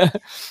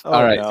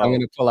Oh, right, so I'm no.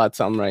 gonna pull out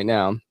something right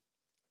now.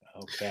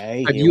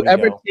 Okay. Have Here you we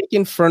ever go.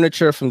 taken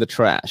furniture from the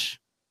trash?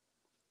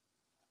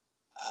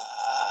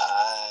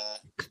 Uh,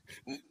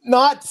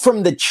 Not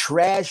from the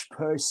trash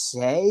per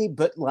se,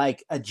 but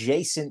like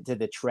adjacent to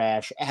the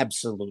trash.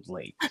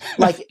 Absolutely.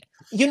 Like,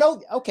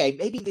 okay,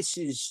 maybe this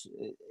is,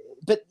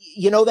 but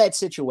that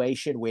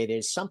situation where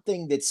there's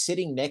something that's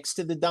sitting next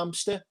to the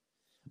dumpster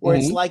where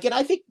it's Mhm. like, and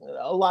I think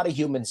a lot of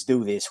humans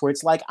do this, where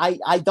it's like,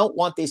 I don't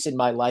want this in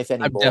my life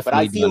I've anymore, but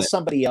I definitely feel done it.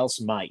 somebody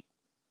else might.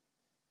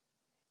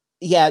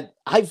 Yeah,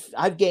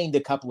 I've gained a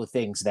couple of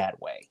things that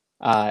way.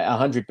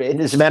 100.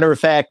 And as a matter of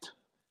fact,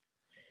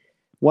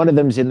 one of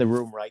them's in the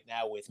room right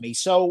now with me.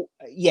 So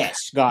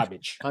yes,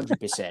 garbage,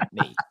 100%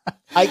 me.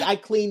 I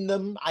clean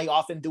them. I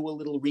often do a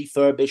little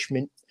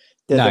refurbishment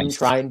to them, Nice.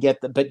 try and get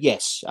them. But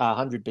yes,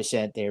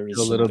 100% there Do a is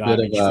some little bit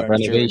of garbage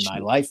furniture in my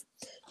renovation. life.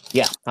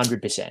 Yeah,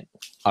 100%.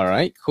 All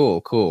right,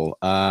 cool.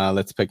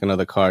 Let's pick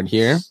another card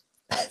here.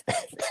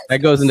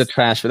 That goes in the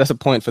trash. But that's a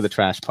point for the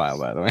trash pile,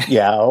 by the way.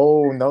 Yeah.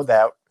 Oh, no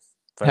doubt.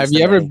 Have First you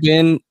of ever many.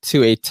 been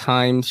to a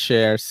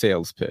timeshare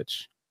sales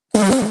pitch?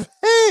 Have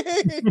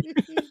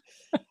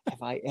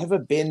I ever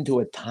been to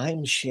a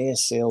timeshare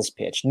sales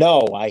pitch?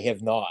 No, I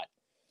have not.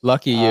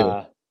 Lucky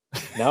you.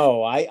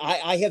 No,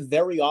 I have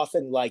very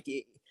often, like,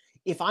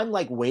 if I'm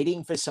like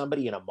waiting for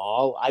somebody in a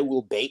mall, I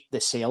will bait the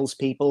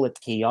salespeople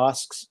at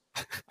kiosks,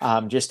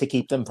 just to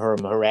keep them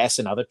from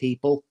harassing other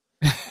people.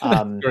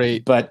 That's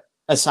great. But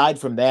aside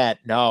from that,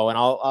 no.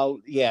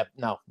 And yeah,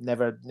 no,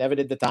 never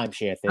did the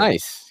timeshare thing.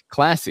 Nice.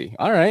 Classy.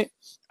 All right.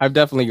 I've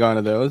definitely gone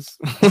to those.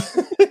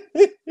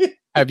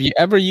 Have you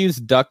ever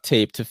used duct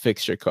tape to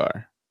fix your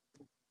car?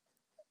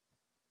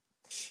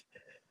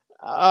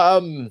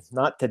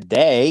 Not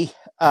today.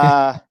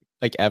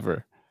 Like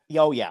ever?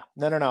 Oh yeah,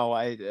 no.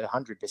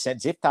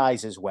 100% zip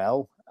ties as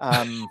well.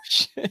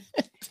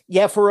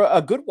 Yeah, for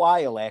a good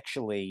while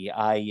actually.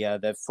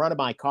 The front of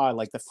my car,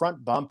 like the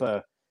front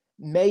bumper,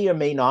 may or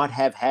may not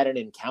have had an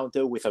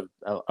encounter with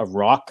a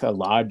rock, a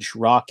large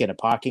rock in a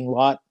parking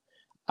lot.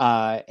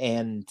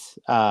 And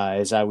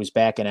as I was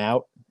backing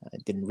out, I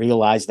didn't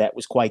realize that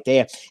was quite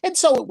there. And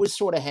so it was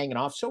sort of hanging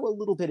off. So a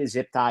little bit of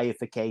zip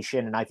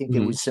tiefication. And I think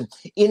there was some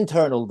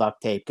internal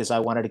duct tape because I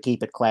wanted to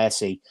keep it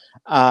classy.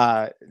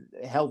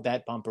 Held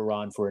that bumper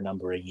on for a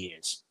number of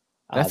years.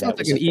 That sounds like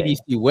was an a thing.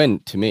 EDC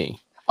win to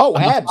me. Oh,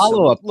 Follow-up absolutely.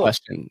 Look,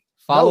 question. no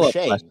Follow-up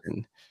shame.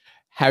 question.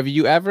 Have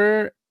you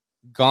ever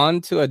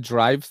gone to a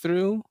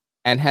drive-through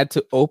and had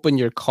to open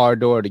your car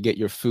door to get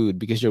your food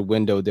because your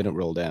window didn't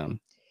roll down?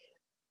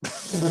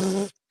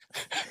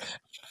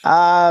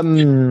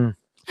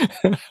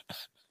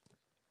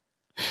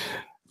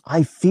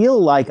 I feel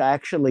like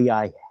actually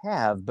I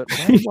have, but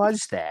when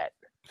was that?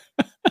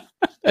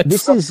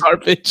 This is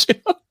garbage.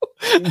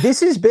 This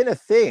has been a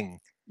thing.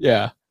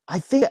 Yeah. I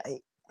think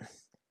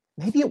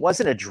maybe it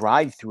wasn't a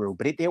drive-through,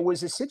 but there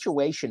was a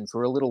situation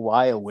for a little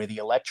while where the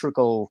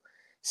electrical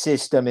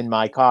system in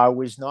my car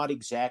was not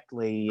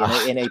exactly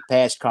in a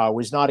past car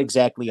was not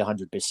exactly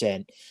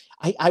 100%.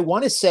 I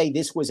want to say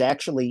this was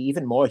actually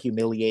even more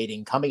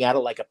humiliating coming out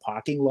of like a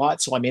parking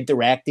lot. So I'm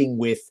interacting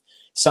with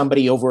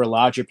somebody over a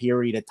larger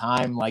period of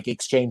time, like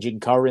exchanging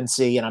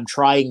currency, and I'm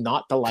trying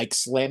not to like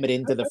slam it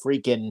into the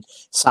freaking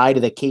side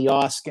of the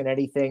kiosk and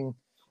anything.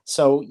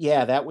 So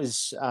yeah, that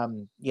was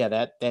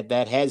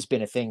that has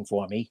been a thing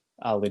for me.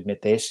 I'll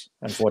admit this,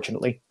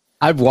 unfortunately.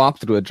 I've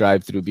walked through a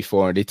drive-through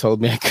before and they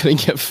told me I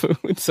couldn't get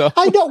food. So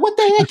I know, what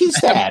the heck is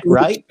that,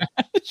 right?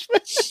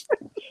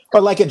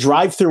 Or like a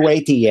drive-through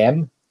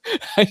ATM.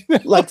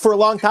 Like for a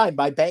long time,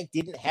 my bank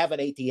didn't have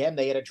an ATM;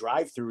 they had a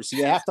drive-through, so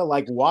you have to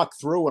like walk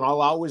through, and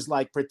I'll always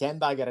like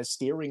pretend I got a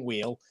steering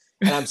wheel,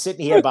 and I'm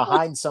sitting here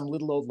behind some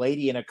little old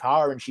lady in a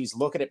car, and she's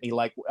looking at me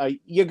like,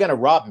 "You're gonna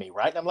rob me,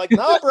 right?" And I'm like,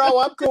 "No,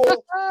 bro, I'm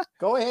cool.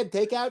 Go ahead,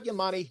 take out your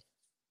money."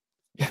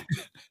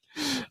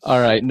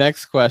 All right,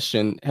 next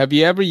question. Have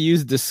you ever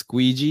used the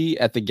squeegee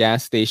at the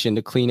gas station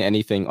to clean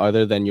anything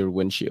other than your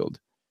windshield?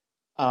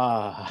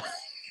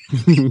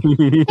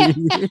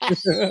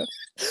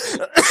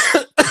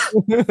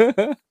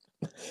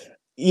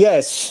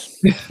 Yes.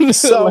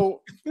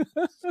 So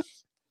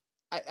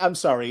I'm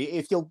sorry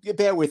if you'll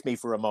bear with me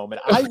for a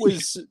moment.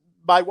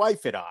 My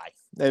wife and I,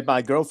 and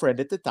my girlfriend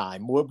at the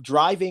time, were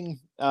driving.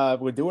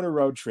 We're doing a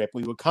road trip.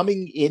 We were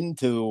coming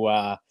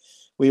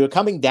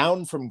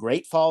down from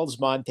Great Falls,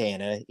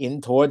 Montana,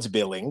 in towards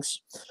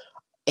Billings,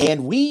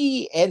 and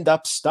we end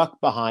up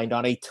stuck behind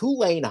on a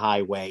 2-lane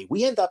highway.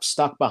 We end up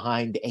stuck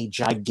behind a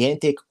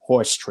gigantic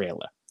horse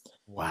trailer.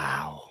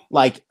 Wow.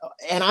 Like,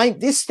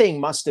 this thing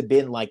must have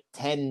been like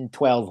 10,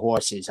 12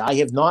 horses. I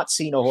have not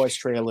seen a horse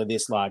trailer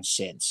this large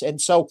since. And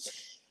so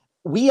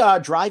we are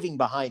driving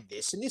behind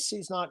this, and this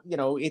is not,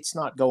 it's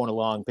not going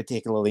along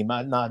particularly,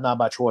 not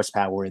much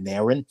horsepower in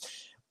there. And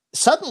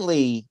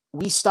suddenly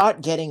we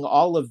start getting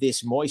all of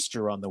this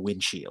moisture on the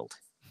windshield.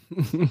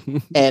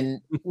 And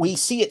we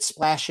see it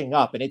splashing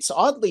up, and it's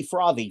oddly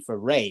frothy for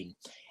rain.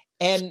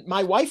 And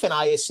my wife and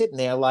I are sitting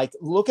there, like,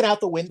 looking out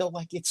the window,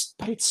 like,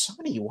 but it's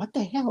sunny. What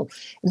the hell?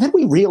 And then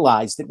we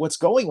realized that what's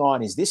going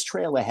on is this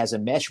trailer has a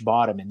mesh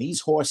bottom, and these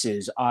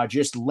horses are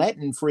just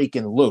letting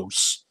freaking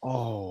loose.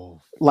 Oh,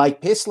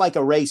 like piss like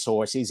a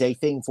racehorse is a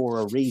thing for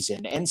a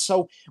reason. And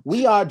so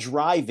we are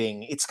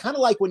driving. It's kind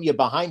of like when you're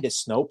behind a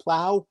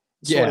snowplow,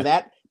 sort of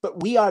that.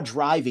 But we are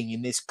driving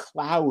in this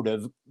cloud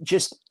of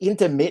just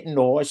intermittent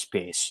horse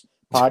piss.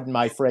 Pardon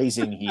my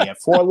phrasing here.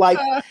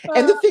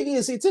 And the thing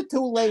is, it's a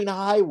 2-lane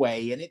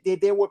highway,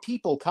 and there were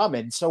people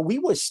coming, so we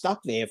were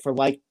stuck there for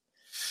like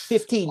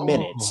 15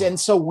 minutes. And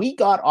so we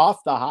got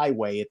off the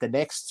highway at the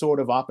next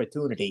sort of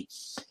opportunity.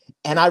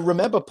 And I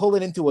remember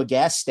pulling into a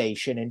gas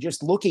station and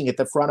just looking at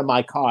the front of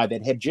my car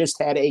that had just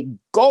had a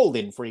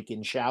golden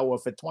freaking shower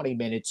for 20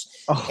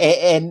 minutes,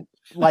 and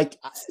like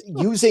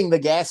using the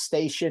gas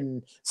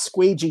station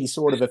squeegee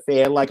sort of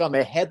affair, like on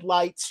the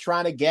headlights,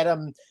 trying to get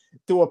them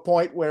to a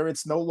point where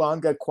it's no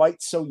longer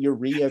quite so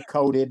urea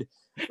coated,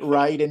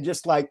 right? And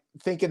just like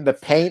thinking the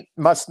paint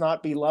must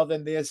not be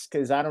loving this,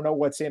 because I don't know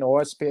what's in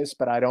horse piss,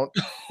 but I don't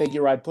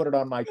figure I'd put it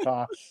on my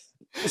car.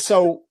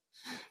 So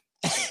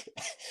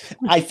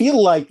I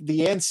feel like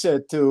the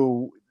answer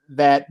to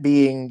that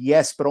being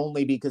yes, but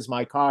only because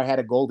my car had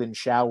a golden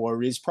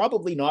shower, is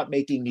probably not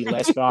making me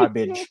less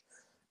garbage,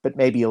 but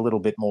maybe a little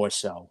bit more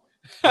so.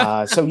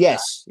 So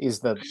yes is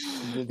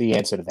the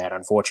answer to that,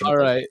 unfortunately.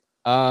 All right.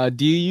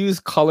 Do you use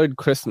colored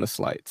Christmas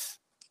lights?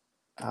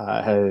 Do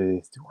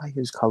I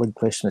use colored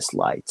Christmas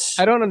lights?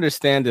 I don't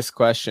understand this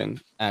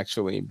question,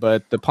 actually,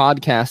 but the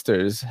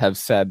podcasters have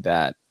said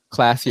that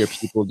classier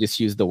people just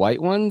use the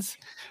white ones.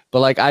 But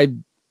like,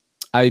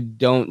 I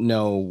don't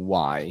know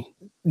why.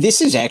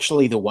 This is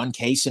actually the one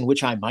case in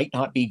which I might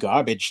not be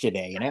garbage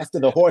today. And after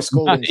the horse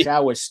golden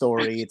shower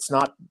story, it's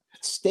not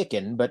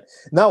sticking. But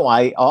no,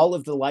 all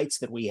of the lights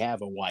that we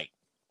have are white.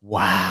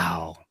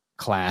 Wow.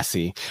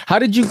 Classy. How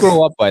did you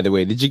grow up, by the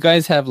way? Did you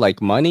guys have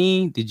like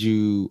money?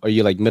 Are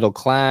you like middle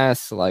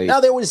class? Like,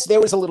 no, there was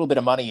a little bit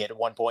of money at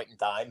one point in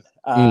time.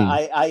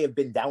 I have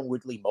been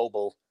downwardly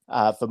mobile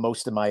for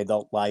most of my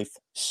adult life,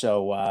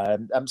 so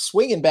I'm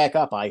swinging back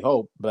up, I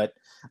hope. But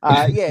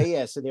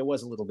yeah. So there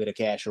was a little bit of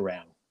cash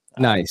around.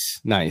 Nice.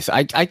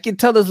 I can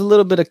tell there's a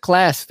little bit of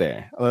class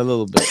there, a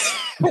little bit.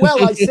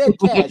 Well, I said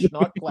cash,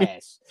 not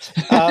class.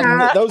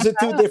 Those are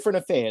two different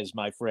affairs,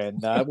 my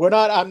friend.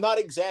 I'm not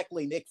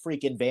exactly Nick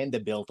freaking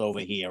Vanderbilt over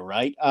here,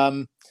 right?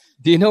 Do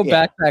you know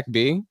Backpack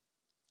B?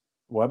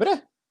 What?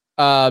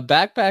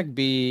 Backpack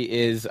B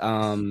is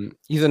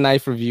he's a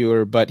knife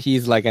reviewer, but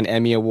he's like an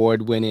Emmy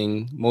Award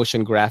winning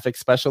motion graphics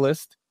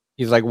specialist.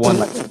 He's like won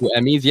like 2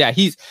 Emmys. Yeah,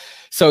 he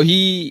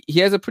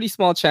has a pretty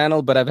small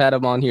channel, but I've had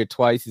him on here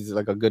twice. He's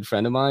like a good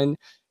friend of mine.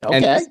 Okay.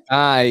 And this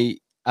guy,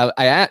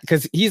 I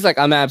because he's like,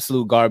 I'm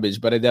absolute garbage,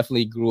 but I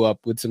definitely grew up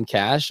with some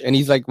cash. And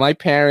he's like, my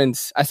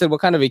parents, I said, what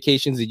kind of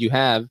vacations did you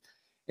have?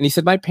 And he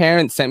said, my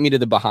parents sent me to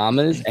the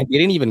Bahamas and they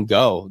didn't even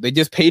go. They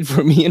just paid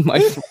for me and my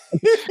friend.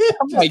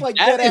 I'm like,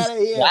 get out of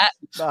here.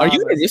 Are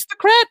you an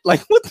aristocrat?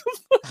 Like, what the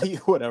fuck? Are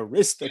you an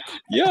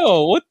aristocrat?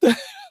 Yo, what the?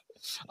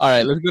 All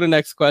right, let's go to the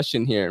next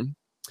question here.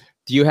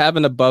 Do you have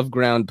an above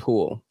ground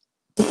pool?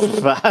 Do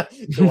I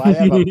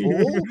have a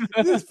pool?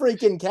 This is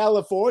freaking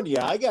California.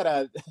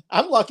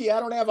 I'm lucky I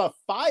don't have a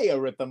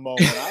fire at the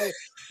moment.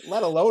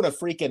 Let alone a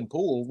freaking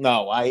pool.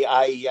 No,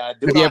 I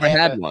do. Have you ever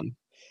had one?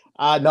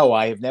 No,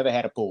 I have never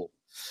had a pool.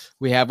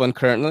 We have one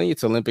currently.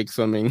 It's Olympic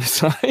swimming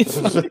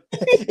size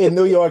in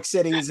New York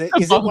City. Is it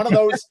one of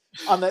those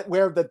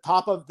where the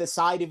top of the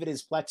side of it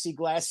is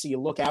plexiglass, so you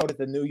look out at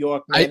the New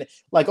York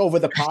like over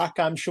the park?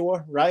 I'm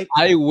sure, right?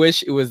 I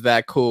wish it was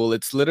that cool.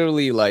 It's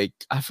literally like,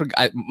 I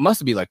forgot. It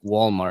must be like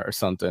Walmart or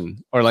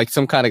something, or like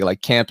some kind of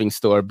like camping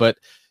store. But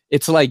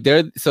it's like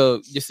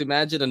so just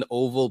imagine an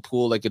oval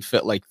pool that could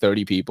fit like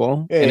 30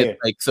 people. Yeah, and it's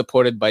like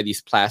supported by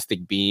these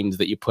plastic beams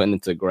that you put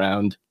into the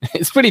ground.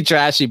 It's pretty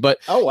trashy, but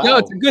wow.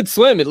 It's a good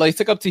swim. It like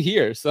took up to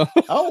here. So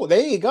there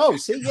you go.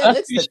 See, yeah,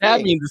 that's the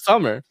thing. In the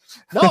summer.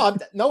 No,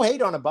 no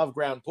hate on above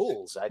ground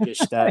pools. I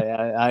just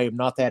I am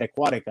not that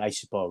aquatic, I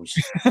suppose.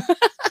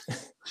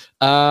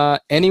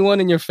 Anyone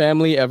in your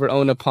family ever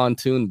own a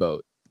pontoon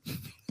boat?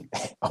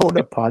 Own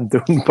a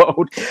pontoon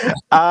boat?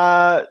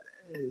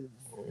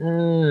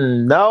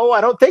 No,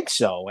 I don't think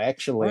so, All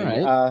actually.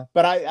 right.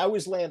 But I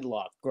was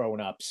landlocked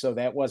growing up, so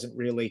that wasn't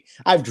really.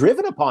 I've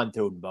driven a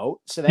pontoon boat,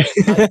 so that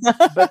might.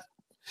 But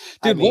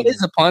I Dude, what is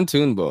mean, a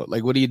pontoon boat?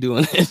 Like, what are you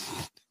doing?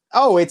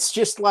 oh, it's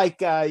just like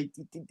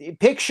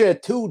picture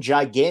two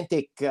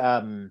gigantic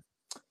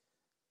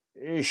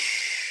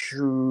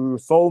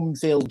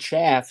foam-filled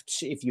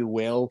shafts, if you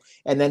will,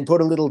 and then put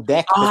a little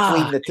deck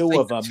between the It's two like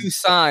of the them. two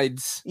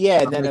sides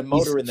Yeah, and are then like a these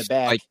motor in the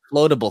back. like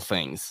floatable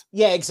things.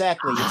 Yeah,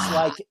 exactly. It's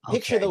like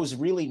picture Okay. those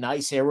really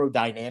nice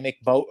aerodynamic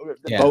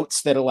Yeah.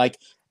 boats that are like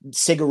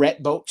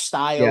cigarette boat Yeah.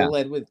 style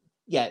and with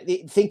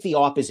think the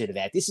opposite of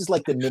that. This is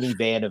like the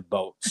minivan of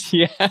boats.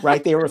 Yeah.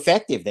 Right? They're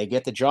effective. They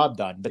get the job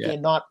done, but Yeah.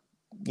 they're not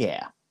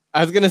yeah.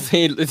 I was gonna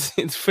say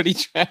it's pretty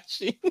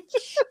trashy.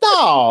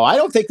 No, I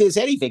don't think there's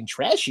anything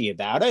trashy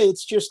about it.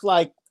 It's just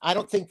like I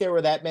don't think there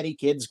were that many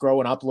kids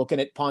growing up looking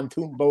at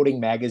Pontoon Boating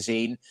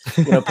magazine,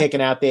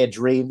 picking out their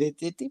dream.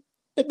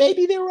 But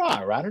maybe there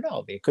are. I don't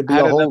know. There could be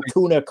a whole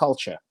tuna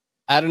culture.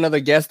 I had another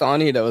guest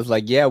on here that was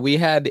like, "Yeah, we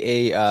had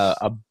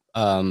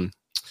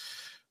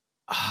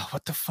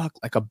what the fuck,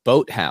 like a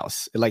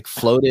boathouse. It like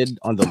floated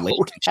on the lake."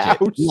 And shit.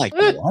 I'm like,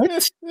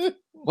 what?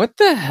 What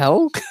the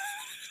hell?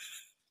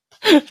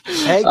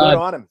 Hey, good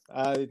on him.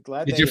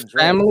 Glad did your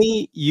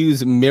family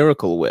use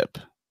Miracle Whip?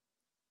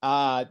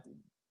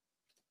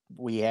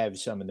 We have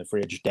some in the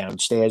fridge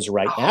downstairs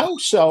right now.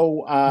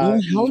 So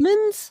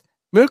Hellman's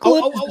Miracle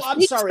Whip. Oh,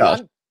 I'm sorry.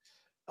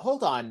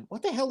 Hold on.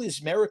 What the hell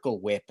is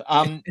Miracle Whip?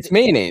 It's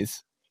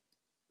mayonnaise,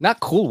 not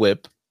Cool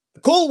Whip.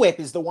 Cool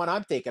Whip is the one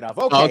I'm thinking of.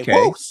 Okay.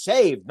 Woo,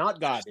 saved,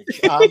 not garbage.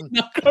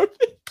 Not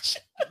garbage.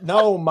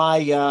 No,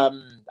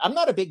 I'm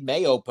not a big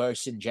mayo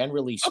person,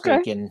 generally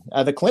speaking.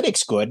 Okay. The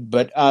clinic's good,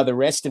 but the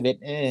rest of it,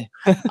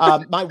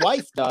 my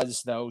wife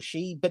does though.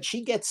 She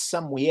gets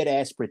some weird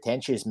ass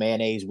pretentious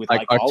mayonnaise with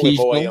like olive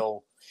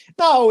oil.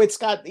 No, it's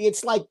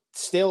like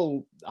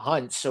still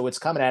Hunt's, so it's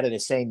coming out of the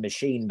same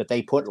machine, but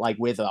they put like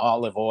with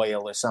olive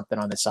oil or something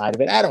on the side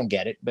of it. I don't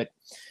get it, but.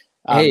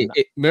 Hey,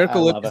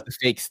 Miracle Whip is the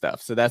fake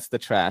stuff, so that's the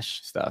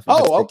trash stuff.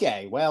 Oh,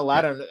 okay. Well,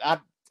 I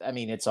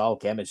mean, it's all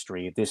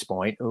chemistry at this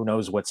point. Who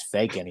knows what's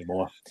fake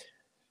anymore?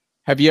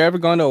 Have you ever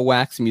gone to a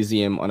wax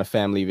museum on a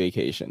family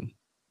vacation?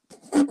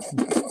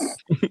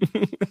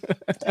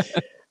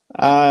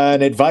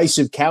 An advice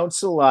of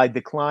counsel, I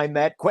decline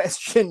that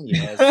question.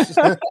 Yes,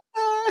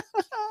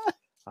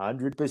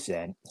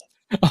 100%.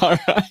 All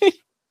right,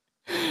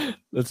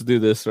 let's do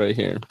this right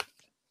here.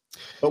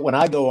 But when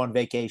I go on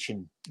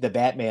vacation, the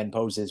Batman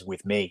poses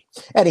with me.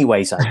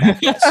 Anyways, I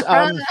guess.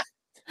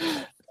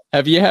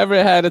 Have you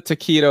ever had a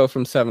taquito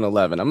from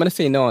 7-Eleven? I'm going to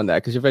say no on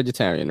that because you're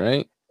vegetarian,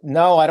 right?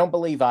 No, I don't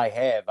believe I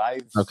have.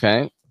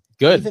 Okay,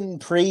 good. Even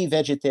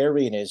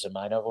pre-vegetarianism,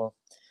 I know.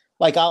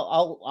 Like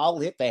I'll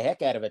hit the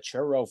heck out of a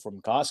churro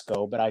from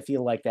Costco, but I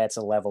feel like that's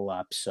a level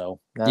up. So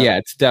yeah,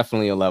 it's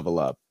definitely a level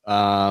up.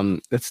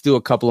 Let's do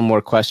a couple of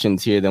more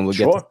questions here, then we'll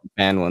get to the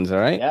fan ones. All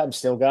right? Yeah, I'm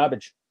still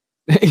garbage.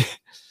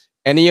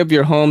 Any of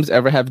your homes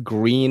ever have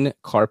green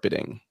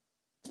carpeting?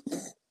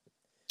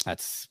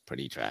 That's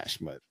pretty trash,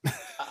 but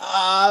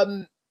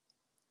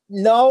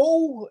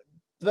no,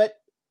 but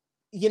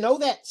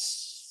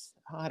that's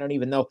I don't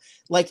even know,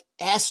 like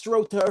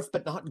AstroTurf,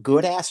 but not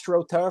good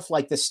AstroTurf,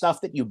 like the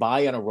stuff that you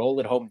buy on a roll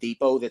at Home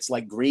Depot that's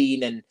like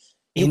green and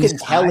you can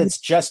tell it's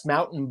just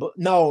mountain.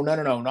 No,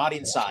 not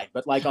inside,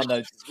 but like on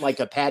the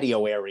like a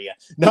patio area.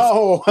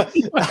 No,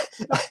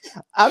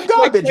 I'm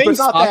garbage, but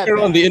not that bad.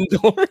 On the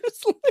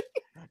indoors.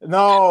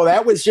 No,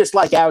 that was just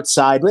like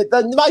outside. But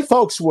my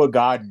folks were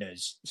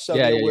gardeners, so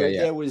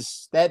there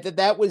was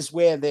that was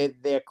where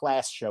their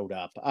class showed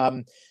up.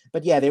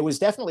 But yeah, there was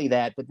definitely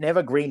that, but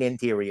never green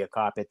interior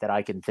carpet that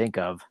I can think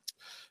of.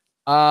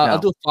 No. I'll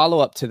do a follow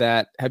up to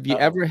that. Have you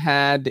ever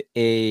had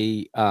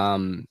a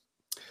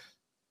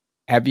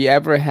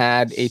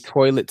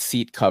toilet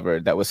seat cover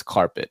that was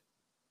carpet?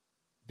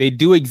 They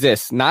do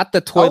exist. Not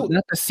the toilet,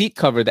 not the seat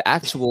cover, the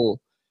actual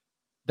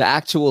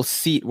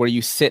seat where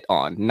you sit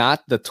on,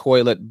 not the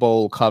toilet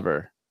bowl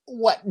cover.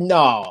 What?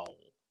 No.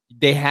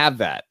 They have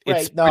that.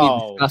 It's pretty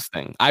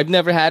disgusting. I've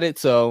never had it,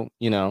 so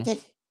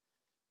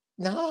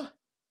No.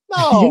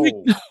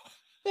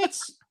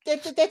 That's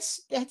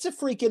a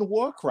freaking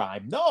war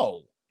crime.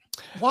 No.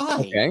 Why?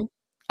 Okay.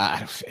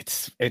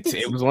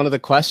 It was one of the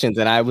questions,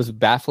 and I was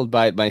baffled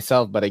by it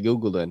myself, but I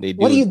Googled it. And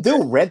what do you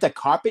do? Rent a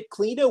carpet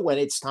cleaner when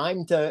it's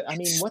time to? I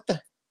mean, what the?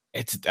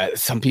 It's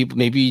some people.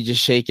 Maybe you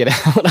just shake it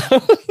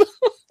out.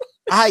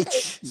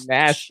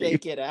 Nasty.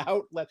 Shake it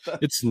out.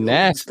 It's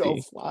nasty. Go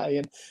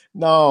flying.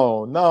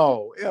 No.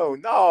 Ew,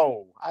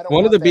 no. I don't.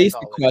 One of the basic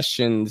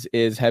questions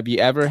is: have you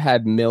ever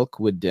had milk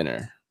with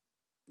dinner?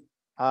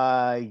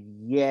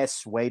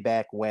 Yes, way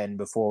back when,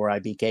 before I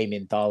became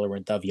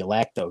intolerant of your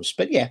lactose.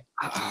 But yeah.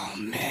 Oh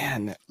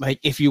man, like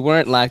if you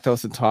weren't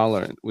lactose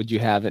intolerant, would you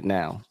have it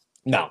now?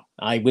 No,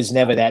 I was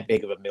never that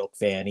big of a milk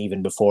fan,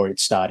 even before it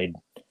started.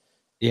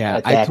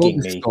 Yeah, I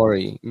told the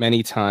story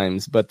many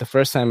times, but the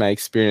first time I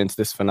experienced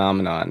this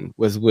phenomenon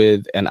was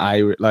with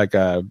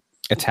a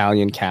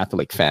Italian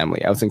Catholic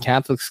family. I was in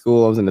Catholic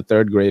school. I was in the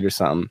 3rd grade or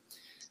something.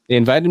 They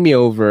invited me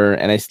over,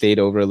 and I stayed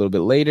over a little bit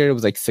later. It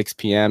was like 6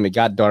 p.m. It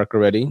got dark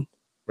already,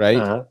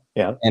 right?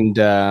 Yeah. And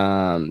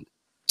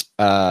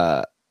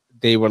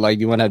they were like,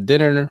 "You want to have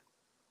dinner?"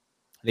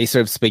 They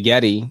served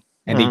spaghetti,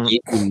 and they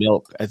gave me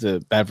milk as a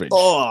beverage.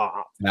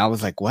 Oh, and I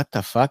was like, "What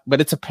the fuck?" But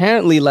it's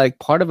apparently like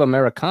part of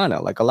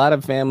Americana. Like a lot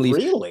of families,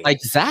 really?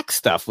 like Zach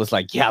stuff was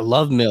like, "Yeah, I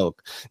love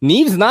milk."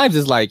 Neve's Knives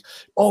is like,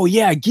 "Oh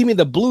yeah, give me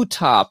the blue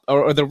top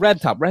or the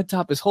red top. Red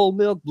top is whole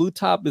milk. Blue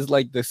top is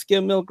like the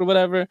skim milk or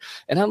whatever."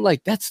 And I'm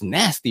like, "That's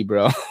nasty,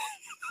 bro."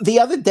 The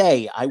other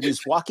day, I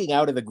was walking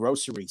out of the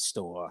grocery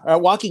store, or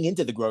walking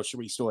into the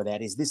grocery store.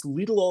 That is this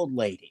little old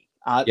lady.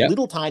 Yep.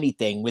 Little tiny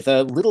thing with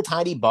a little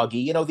tiny buggy,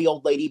 you know, the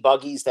old lady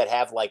buggies that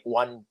have like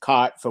one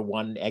cart for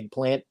one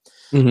eggplant.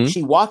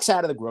 She walks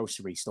out of the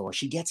grocery store.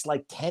 She gets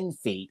like 10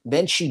 feet.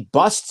 Then she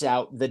busts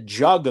out the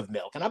jug of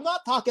milk. And I'm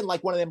not talking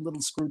like one of them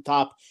little screw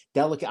top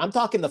delicate. I'm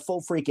talking the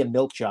full freaking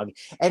milk jug.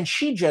 And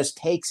she just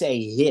takes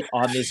a hit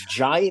on this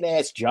giant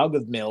ass jug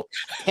of milk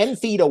 10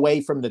 feet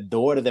away from the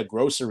door to the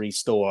grocery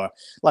store,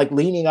 like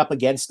leaning up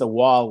against the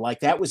wall.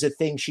 Like that was a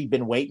thing she'd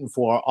been waiting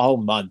for all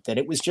month. And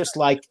it was just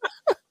like,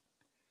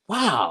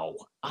 wow.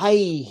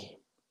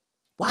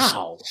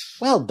 Wow.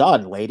 Well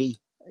done, lady.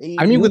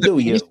 I mean, with the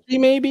pastry,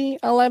 maybe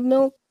I'll have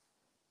milk.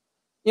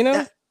 You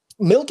know,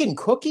 milk and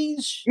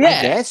cookies. Yeah.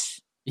 I guess.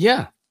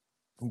 Yeah.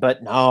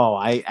 But no,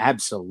 I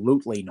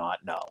absolutely not.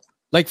 No.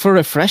 Like for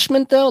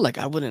refreshment though, like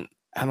I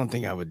don't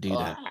think I would do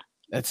that.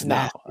 That's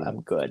nasty. No,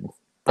 I'm good.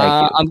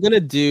 Thank you. I'm gonna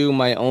do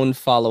my own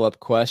follow-up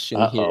question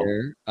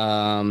here.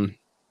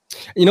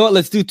 You know what?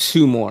 Let's do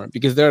two more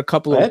because there are a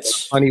couple of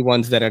funny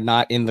ones that are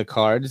not in the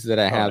cards that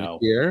I have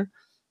here.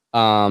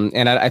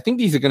 And I think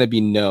these are gonna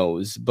be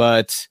no's,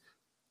 but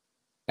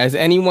has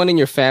anyone in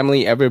your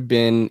family ever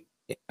been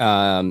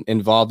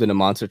involved in a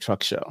monster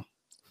truck show?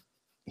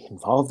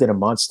 Involved in a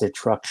monster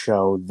truck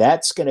show?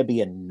 That's going to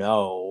be a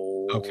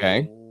no.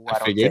 Okay, I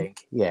don't think.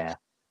 Yeah.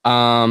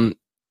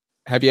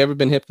 Have you ever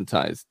been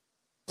hypnotized?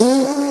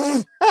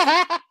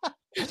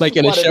 Like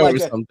in a show or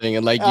something,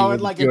 and like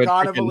like a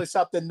carnival or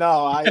something.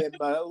 No, I am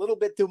a little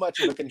bit too much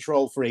of a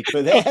control freak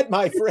for that,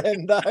 my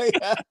friend.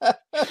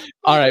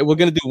 All right, we're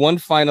gonna do one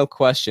final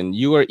question.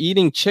 You are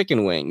eating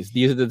chicken wings.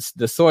 These are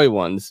the soy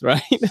ones,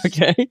 right?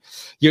 Okay,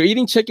 you're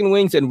eating chicken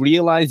wings and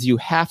realize you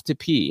have to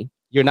pee.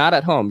 You're not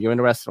at home. You're in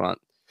a restaurant.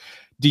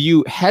 Do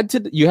you head to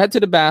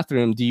the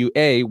bathroom? Do you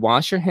A,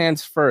 wash your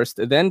hands first,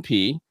 then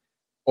pee,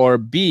 or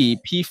B,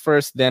 pee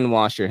first, then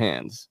wash your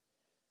hands?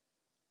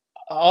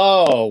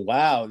 Oh,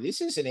 wow.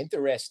 This is an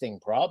interesting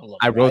problem.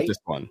 I wrote this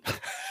one.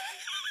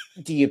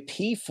 Do you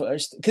pee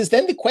first? Because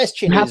then the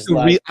question is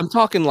like... I'm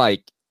talking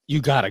like, you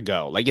gotta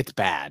go. Like, it's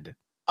bad.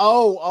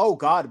 Oh,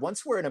 God.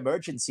 Once we're an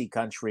emergency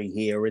country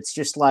here, it's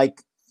just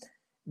like,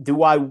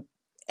 do I...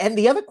 And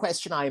the other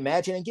question I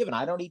imagine, and given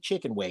I don't eat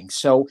chicken wings,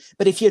 so,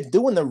 but if you're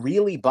doing the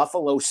really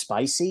buffalo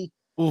spicy,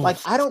 like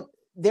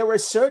there are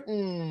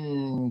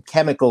certain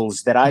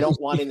chemicals that I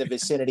don't want in the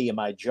vicinity of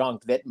my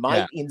junk that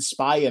might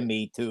inspire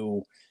me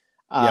to...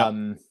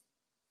 or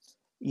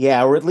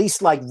at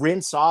least like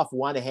rinse off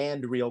one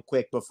hand real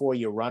quick before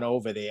you run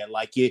over there.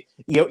 Like you're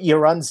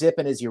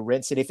unzipping as you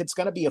rinse it. If it's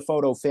going to be a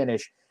photo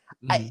finish,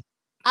 I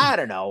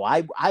don't know.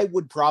 I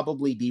would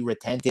probably be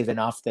retentive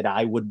enough that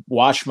I would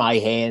wash my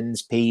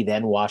hands, pee,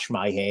 then wash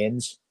my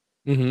hands.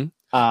 You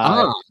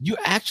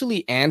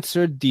actually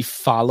answered the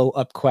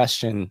follow-up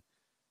question,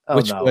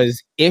 which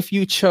was if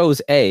you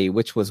chose A,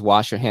 which was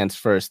wash your hands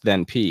first,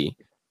 then pee,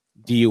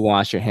 do you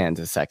wash your hands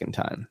a second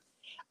time?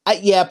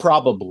 Yeah,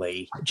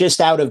 probably. Just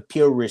out of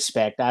pure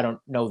respect. I don't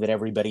know that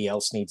everybody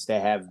else needs to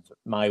have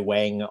my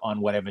wang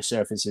on whatever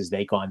surfaces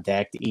they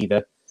contact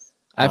either.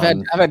 I've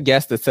had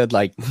guests that said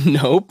like,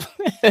 nope.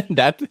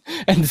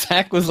 and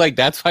Zach was like,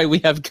 that's why we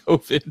have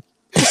COVID.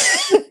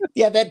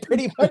 Yeah, that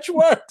pretty much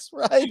works,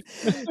 right?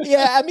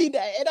 Yeah, I mean,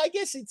 and I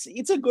guess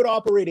it's a good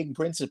operating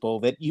principle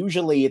that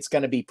usually it's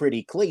going to be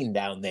pretty clean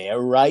down there,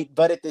 right?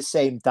 But at the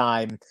same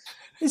time,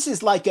 this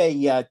is like a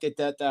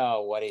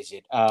what is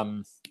it?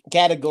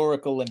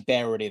 Categorical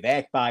imperative.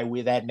 Act by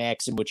with that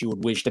maxim which you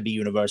would wish to be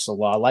universal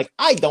law. Like,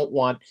 I don't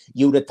want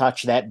you to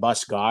touch that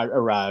bus guard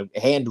or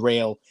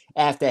handrail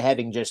after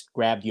having just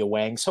grabbed your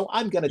wang. So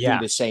I'm going to do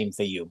the same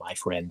for you, my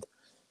friend.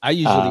 I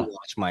usually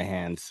wash my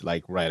hands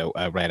like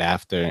right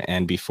after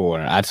and before.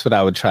 That's what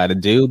I would try to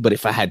do. But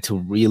if I had to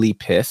really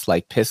piss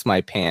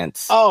my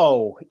pants,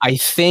 I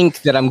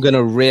think that I'm going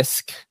to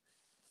risk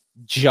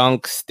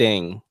junk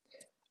sting.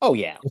 Oh,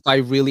 yeah. If I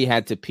really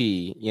had to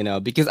pee,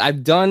 because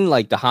I've done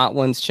like the Hot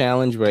Ones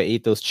challenge where I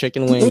ate those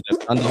chicken wings.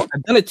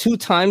 I've done it 2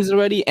 times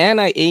already. And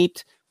I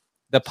ate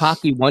the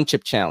Pocky One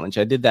Chip challenge.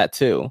 I did that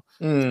too.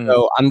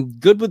 So I'm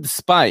good with the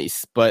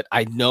spice, but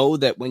I know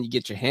that when you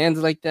get your hands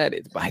like that,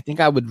 I think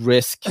I would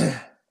risk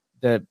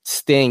the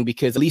sting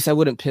because at least I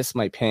wouldn't piss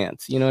my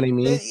pants. You know what I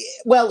mean?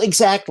 Well,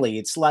 exactly.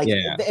 It's like,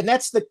 and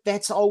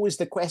that's always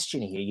the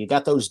question here. You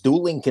got those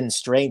dueling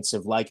constraints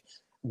of like,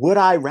 would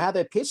I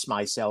rather piss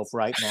myself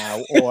right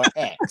now or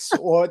X?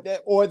 Or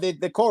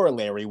the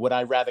corollary, would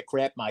I rather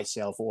crap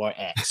myself or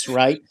X,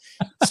 right?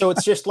 So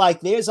it's just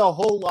like there's a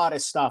whole lot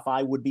of stuff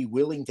I would be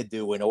willing to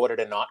do in order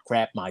to not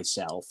crap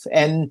myself.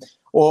 And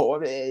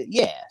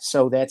yeah,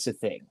 so that's a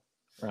thing,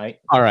 right?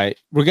 All right.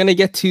 We're going to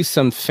get to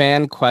some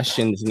fan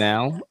questions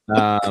now.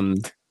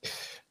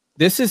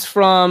 This is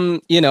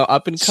from,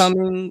 up and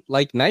coming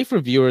like knife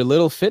reviewer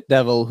Little Fit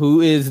Devil, who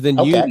is the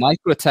new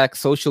Microtech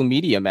social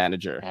media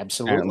manager.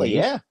 Absolutely, apparently.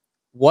 Yeah.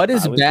 What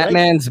is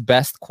Batman's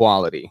best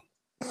quality?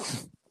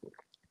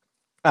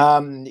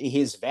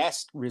 His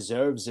vast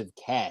reserves of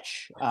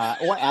cash,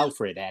 or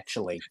Alfred,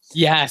 actually.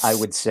 Yes, I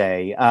would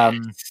say.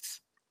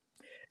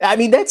 I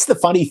mean, that's the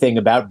funny thing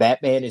about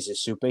Batman as a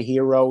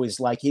superhero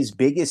is like his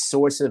biggest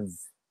source of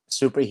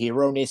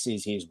superhero-ness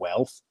is his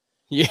wealth.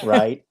 Yeah.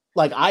 Right.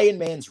 Like Iron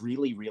Man's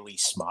really, really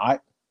smart.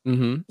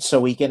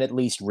 So he can at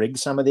least rig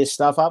some of this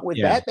stuff up.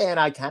 With Batman,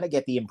 I kind of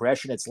get the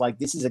impression it's like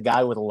this is a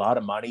guy with a lot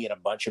of money and a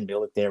bunch of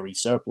military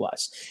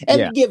surplus.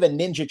 And given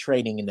ninja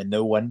training in the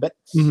new one, but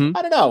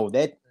I don't know.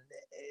 That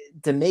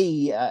to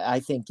me, I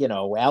think,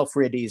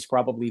 Alfred is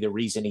probably the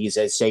reason he's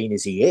as sane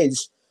as he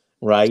is.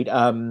 Right.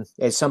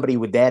 As somebody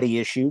with daddy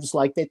issues,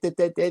 like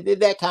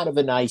that kind of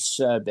a nice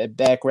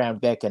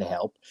background that can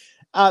help.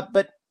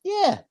 But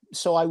yeah,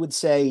 so I would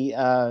say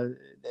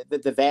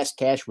the vast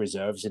cash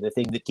reserves are the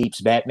thing that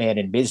keeps Batman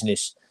in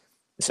business,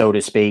 so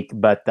to speak.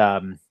 But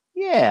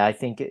yeah, I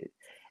think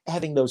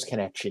having those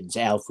connections,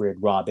 Alfred,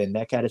 Robin,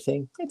 that kind of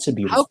thing, it's a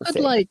beautiful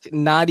thing. How could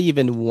not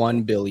even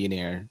one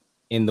billionaire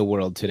in the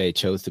world today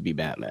chose to be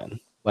Batman,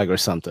 or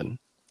something?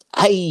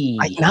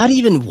 Not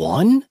even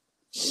one.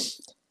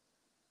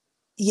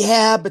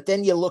 Yeah, but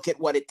then you look at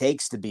what it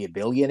takes to be a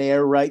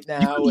billionaire right now.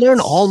 You can learn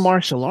all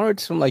martial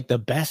arts from the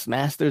best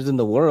masters in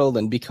the world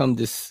and become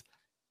this,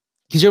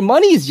 because your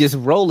money is just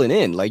rolling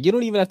in. You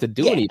don't even have to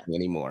do anything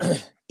anymore.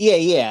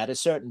 Yeah. At a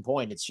certain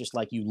point, it's just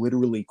like you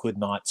literally could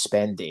not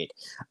spend it.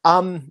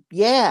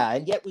 Yeah,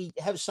 and yet we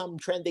have some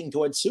trending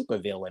towards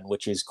supervillain,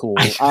 which is cool.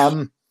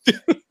 And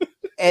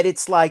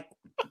it's like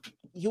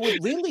you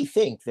would really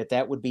think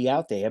that would be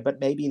out there, but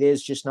maybe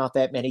there's just not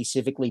that many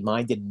civically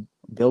minded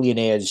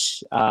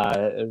billionaires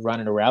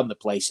running around the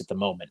place at the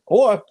moment.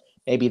 Or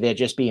maybe they're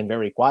just being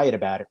very quiet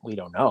about it. We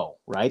don't know,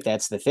 right?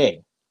 That's the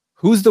thing.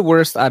 Who's the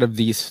worst out of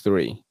these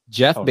three?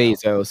 Jeff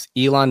Bezos,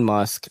 Elon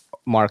Musk,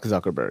 Mark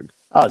Zuckerberg.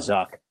 Oh,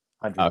 Zuck.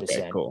 100%.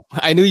 Okay, cool.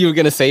 I knew you were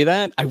going to say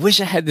that. I wish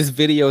I had this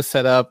video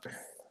set up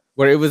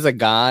where it was a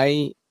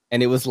guy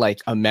and it was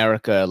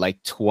America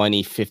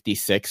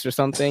 2056 or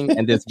something.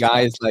 And this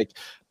guy is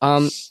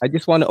I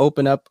just want to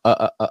open up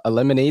a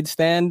lemonade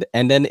stand.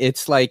 And then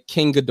it's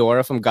King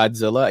Ghidorah from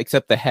Godzilla,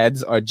 except the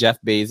heads are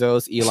Jeff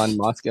Bezos, Elon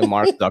Musk, and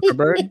Mark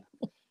Zuckerberg.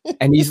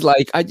 And he's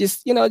I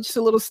just, just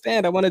a little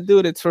stand. I want to do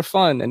it. It's for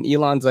fun. And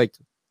Elon's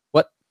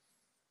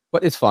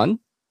what is fun?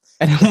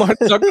 And Mark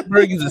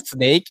Zuckerberg is a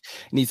snake.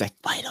 And he's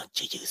why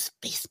don't you use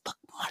Facebook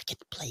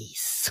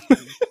Marketplace?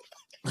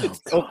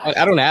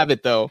 I don't have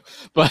it though.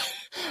 But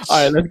all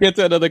right, let's get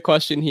to another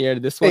question here.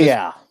 This one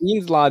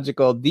seems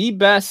logical. The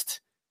best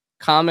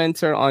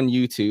commenter on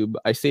YouTube.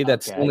 I say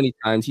that so many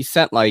times. He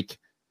sent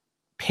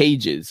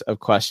pages of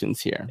questions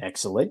here.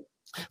 Excellent.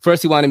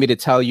 First, he wanted me to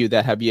tell you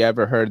that have you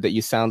ever heard that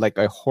you sound like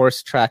a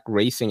horse track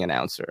racing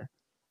announcer?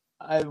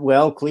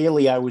 Well,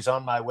 clearly I was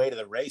on my way to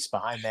the race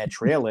behind that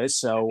trailer,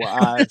 so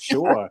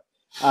sure.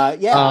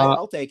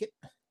 I'll take it.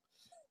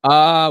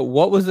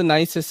 What was the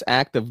nicest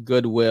act of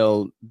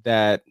goodwill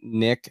that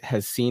Nick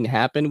has seen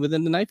happen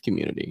within the knife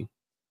community?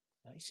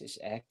 Nicest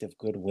act of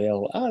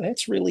goodwill. Oh,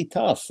 that's really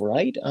tough,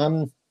 right?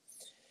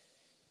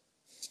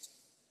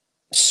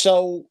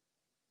 So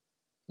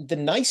the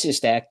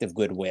nicest act of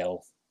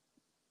goodwill,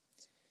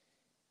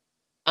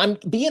 I'm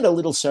being a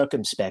little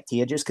circumspect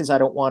here just because I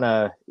don't want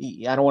to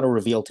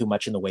reveal too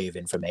much in the way of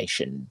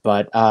information,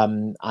 but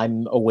I'm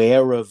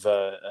aware of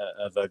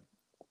a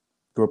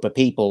group of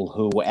people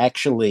who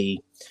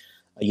actually,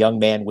 a young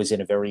man was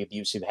in a very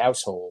abusive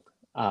household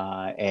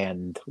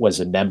and was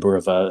a member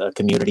of a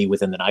community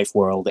within the knife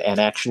world, and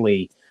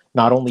actually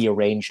not only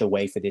arranged a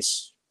way for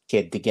this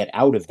kid to get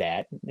out of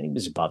that, he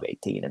was above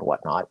 18 and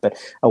whatnot, but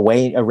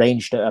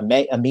arranged a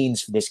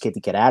means for this kid to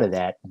get out of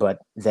that, but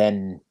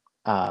then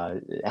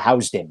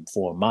housed him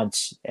for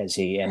months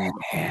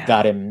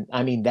got him.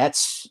 I mean,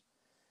 that's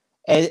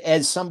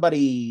as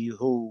somebody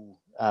who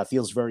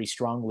feels very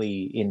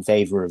strongly in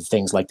favor of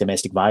things like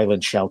domestic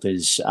violence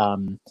shelters,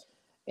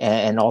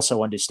 and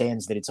also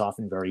understands that it's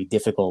often very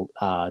difficult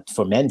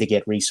for men to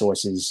get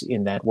resources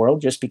in that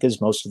world just because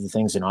most of the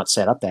things are not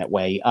set up that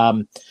way.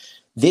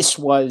 This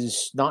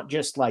was not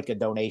just a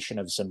donation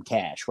of some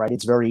cash, right?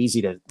 It's very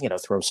easy to,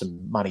 throw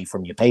some money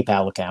from your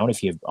PayPal account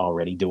if you're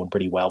already doing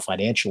pretty well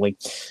financially.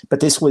 But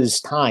this was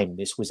time,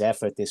 this was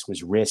effort, this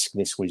was risk,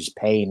 this was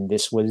pain,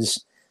 this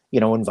was,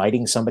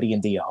 inviting somebody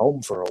into your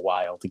home for a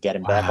while to get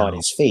him back on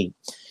his feet.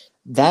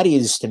 That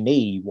is, to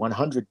me,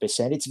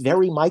 100%. It's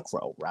very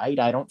micro, right?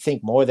 I don't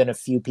think more than a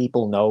few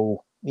people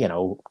know,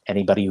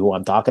 anybody who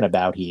I'm talking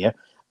about here.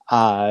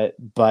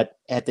 But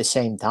at the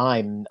same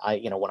time,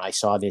 when I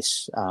saw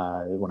this,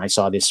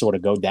 sort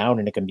of go down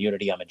in a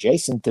community I'm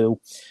adjacent to,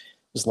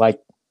 it was like,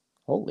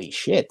 holy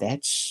shit,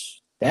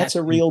 that's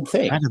a real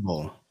thing.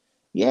 Incredible.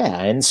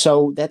 Yeah, and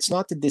so that's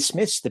not to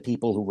dismiss the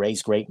people who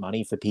raise great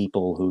money for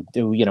people who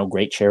do,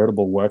 great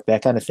charitable work,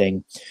 that kind of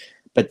thing.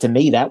 But to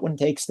me, that one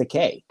takes the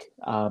cake.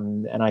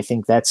 And I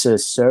think that's a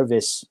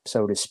service,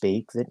 so to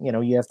speak, that,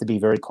 you have to be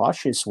very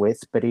cautious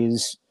with, but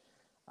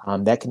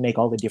that can make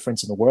all the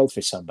difference in the world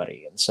for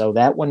somebody. And so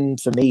that one,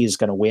 for me, is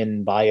going to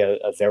win by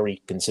a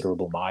very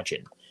considerable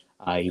margin,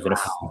 even if,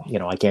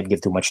 I can't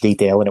give too much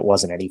detail and it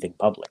wasn't anything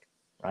public,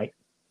 right?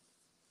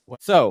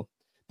 So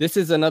this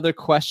is another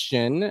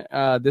question.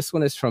 This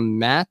one is from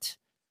Matt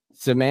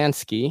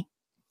Zemansky.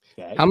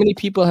 Okay. How many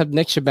people have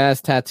Nick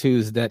Shabazz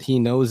tattoos that he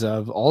knows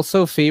of?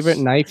 Also, favorite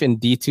knife in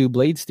D2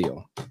 blade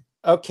steel.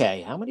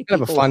 Okay, how many people?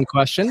 Kind of a fun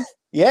question.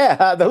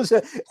 Yeah, those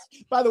are.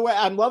 By the way,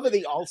 I'm loving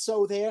the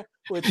also there.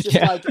 Where it's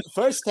just like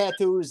first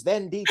tattoos,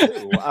 then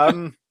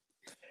D2.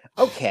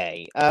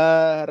 Okay,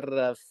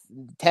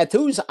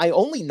 tattoos. I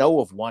only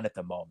know of one at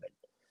the moment.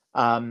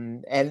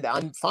 And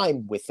I'm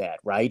fine with that,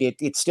 right?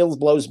 It still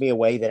blows me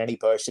away that any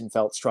person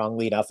felt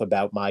strongly enough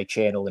about my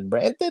channel and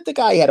brand. The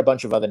guy had a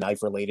bunch of other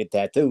knife-related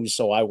tattoos,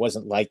 so I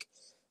wasn't like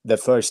the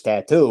first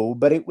tattoo,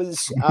 but it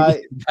was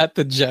at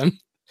the gem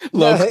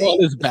logo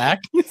on his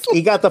back.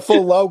 He got the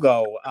full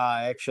logo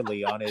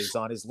actually on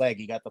his leg.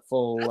 He got the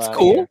full. That's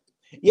cool. Hair.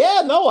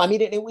 Yeah, no, I mean,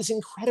 it was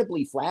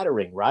incredibly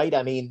flattering, right?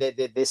 I mean,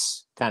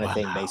 this kind of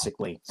thing,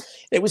 basically.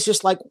 It was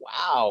just like,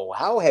 wow,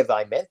 how have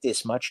I meant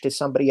this much to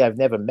somebody I've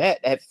never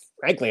met?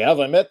 Frankly, have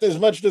I met this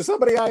much to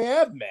somebody I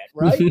have met,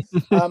 right?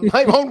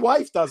 My own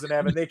wife doesn't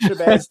have a Nick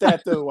Shabazz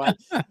tattoo.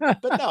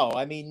 But no,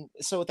 I mean,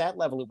 so at that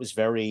level, it was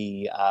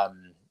very,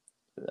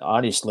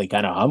 honestly,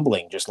 kind of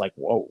humbling, just like,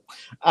 whoa.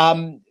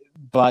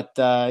 But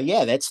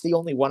yeah, that's the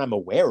only one I'm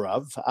aware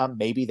of.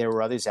 Maybe there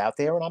were others out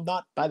there, and I'm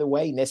not, by the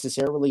way,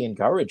 necessarily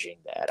encouraging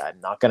that. I'm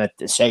not going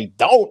to say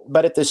don't,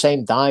 but at the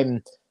same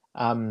time,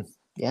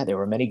 yeah, there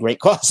were many great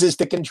causes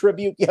to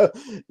contribute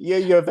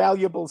your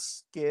valuable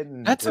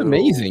skin. That's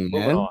amazing,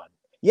 man. On.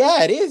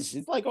 Yeah, it is.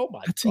 It's like, oh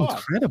my that's God,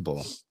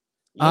 incredible.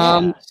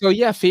 Yeah. So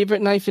yeah,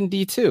 favorite knife in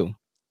D2.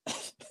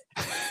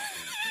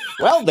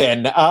 Well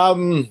then,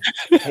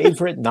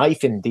 favorite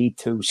knife in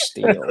D2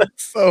 steel.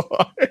 That's so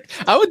hard.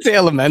 I would say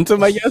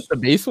Elementum, I guess, the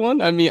base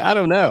one. I mean, I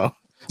don't know.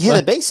 Yeah,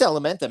 the base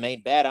Elementum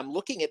ain't bad. I'm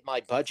looking at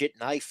my budget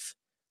knife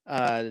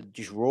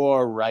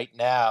drawer right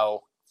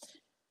now.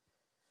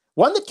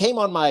 One that came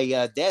on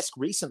my desk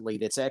recently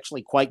that's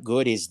actually quite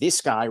good is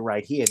this guy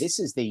right here. This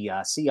is the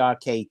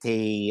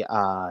CRKT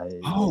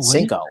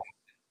Cinco.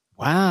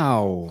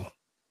 Wow.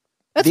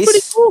 That's pretty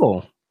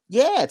cool.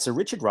 Yeah, it's a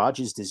Richard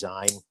Rogers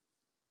design.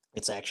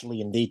 It's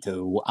actually in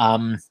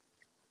D2.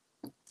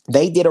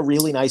 They did a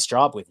really nice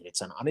job with it.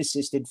 It's an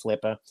unassisted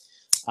flipper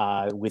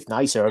with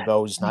nice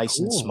ergos, nice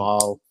and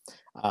small,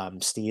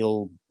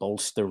 steel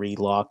bolster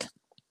relock,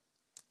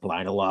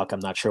 liner lock.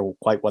 I'm not sure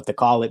quite what to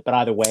call it, but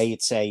either way,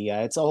 it's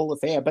a whole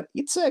affair. But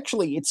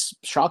it's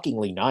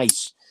shockingly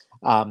nice.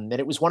 And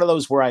it was one of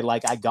those where I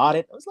got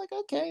it. I was like,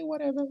 okay,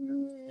 whatever.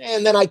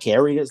 And then I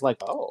carried it. It's like,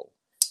 oh.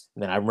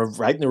 And then I remember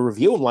writing the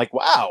review. I'm like,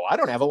 wow, I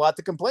don't have a lot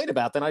to complain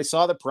about. Then I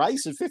saw the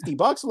price of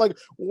 $50. I'm like,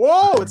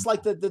 whoa, it's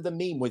like the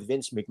meme with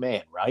Vince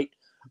McMahon, right?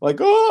 Like,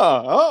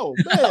 oh,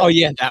 man. Oh,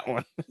 yeah, that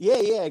one.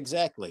 Yeah,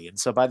 exactly. And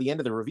so by the end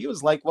of the review,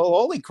 it's like, well,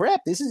 holy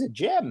crap, this is a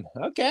gem.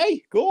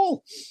 Okay,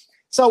 cool.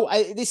 So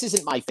this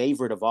isn't my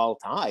favorite of all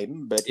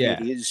time, but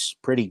it is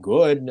pretty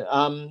good.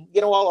 I'll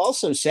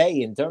also say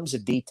in terms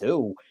of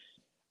D2,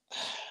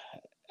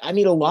 I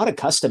mean, a lot of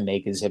custom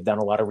makers have done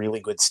a lot of really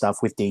good stuff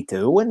with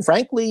D2. And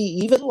frankly,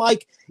 even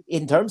like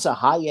in terms of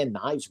high-end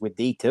knives with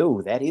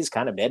D2, that is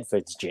kind of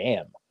Medford's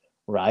jam,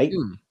 right?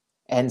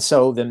 And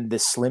so the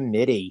Slim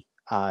Nitty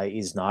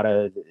is not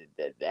a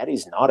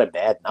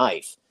bad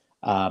knife.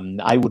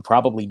 I would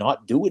probably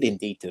not do it in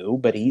D2,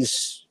 but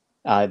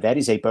that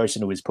is a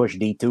person who has pushed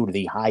D2 to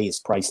the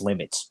highest price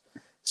limits,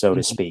 so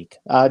to speak.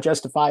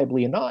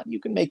 Justifiably or not, you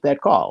can make that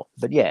call.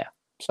 But yeah,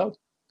 so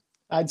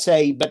I'd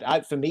say,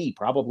 but for me,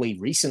 probably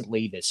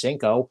recently the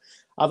Cinco.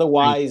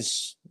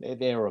 Otherwise,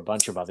 there are a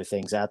bunch of other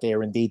things out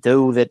there in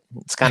D2 that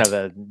it's kind of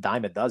a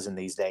dime a dozen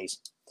these days.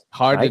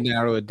 Hard to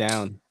narrow it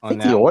down. I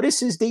think the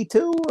Ortis is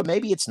D2, or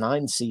maybe it's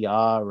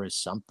 9CR or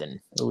something.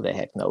 Who the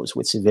heck knows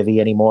with Civivi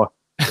anymore?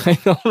 I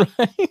know,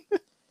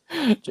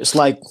 right? Just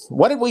like,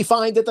 what did we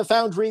find at the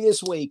foundry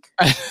this week?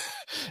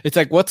 It's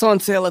like, what's on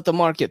sale at the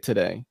market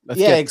today?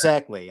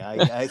 Exactly.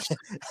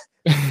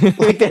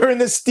 Like they're in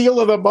the Steal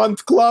of the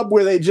Month club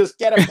where they just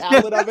get a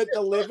pallet of it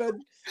delivered.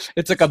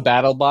 It's like a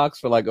battle box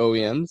for like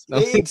OEMs. No?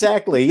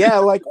 Exactly. Yeah.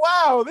 Like,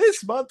 wow,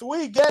 this month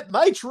we get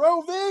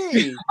Nitro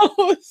V.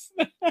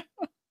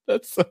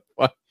 That's so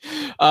fun.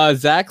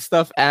 Zach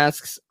Stuff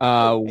asks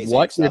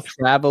what your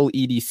travel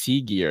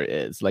EDC gear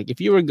is. Like if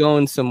you were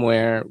going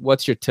somewhere,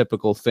 what's your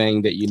typical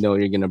thing that you know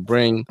you're going to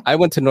bring? I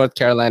went to North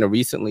Carolina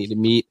recently to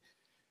meet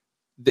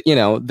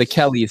the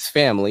Kelly's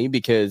family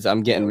because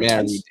I'm getting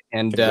married.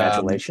 And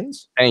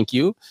congratulations. Thank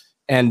you.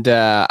 And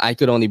I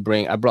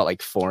brought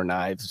like 4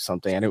 knives or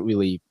something. I didn't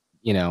really,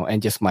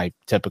 and just my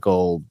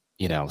typical,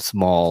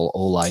 small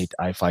Olight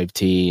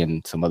i5T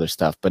and some other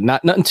stuff, but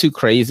nothing too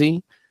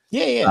crazy.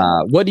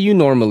 Yeah. What do you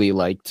normally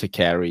like to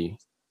carry?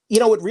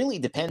 It really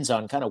depends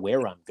on kind of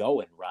where I'm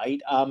going,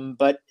 right?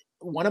 But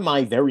one of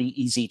my very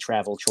easy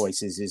travel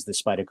choices is the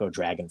Spyderco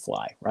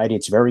Dragonfly, right?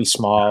 It's very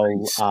small.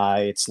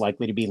 Nice. It's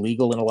likely to be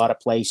legal in a lot of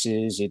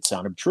places. It's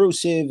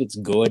unobtrusive. It's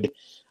good.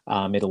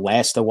 It'll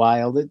last a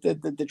while.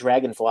 The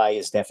Dragonfly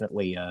is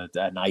definitely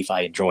a knife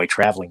I enjoy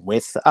traveling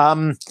with.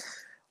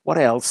 What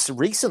else?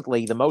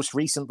 Recently, the most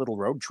recent little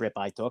road trip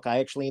I took, I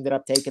actually ended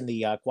up taking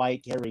the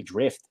Quiet Carry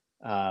Drift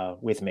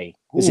with me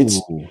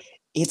because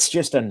it's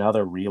just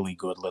another really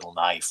good little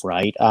knife,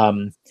 right?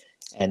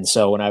 And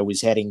so when I was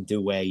heading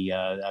to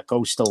a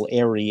coastal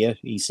area,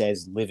 he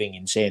says living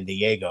in San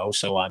Diego,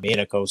 so I'm in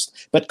a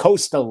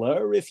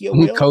coastaler, if you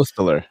will.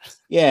 Coastaler.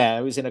 Yeah,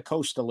 I was in a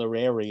coastaler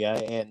area,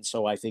 and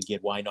so I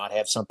figured why not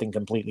have something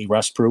completely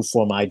rust proof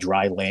for my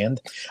dry land,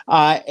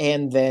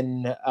 and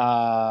then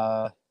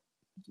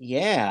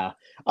yeah.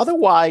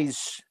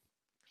 Otherwise,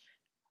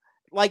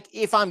 like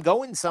if I'm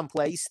going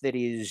someplace that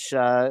is,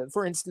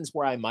 for instance,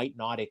 where I might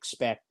not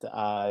expect,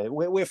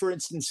 where for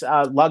instance,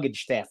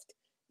 luggage theft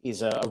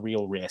is a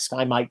real risk,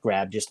 I might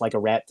grab just like a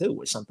Rat 2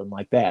 or something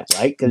like that,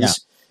 right? Yeah.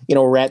 Because,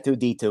 a Rat 2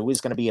 D2 is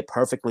going to be a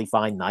perfectly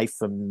fine knife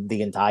from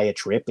the entire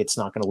trip. It's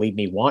not going to leave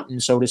me wanting,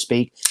 so to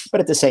speak.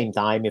 But at the same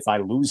time, if I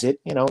lose it,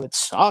 it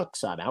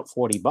sucks. I'm out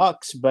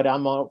 $40, but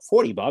I'm out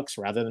 $40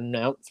 rather than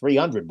out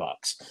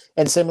 $300.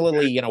 And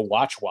similarly,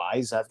 watch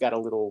wise, I've got a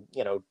little,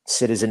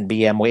 Citizen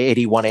BMW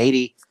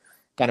 8180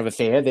 kind of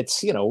affair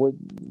that's,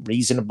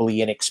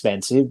 reasonably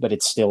inexpensive, but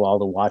it's still all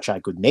the watch I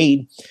could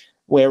need.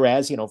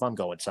 Whereas, if I'm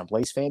going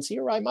someplace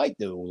fancier, I might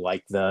do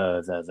like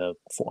the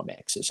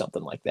Formex or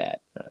something like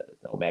that,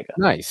 Omega.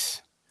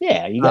 Nice.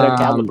 Yeah, you got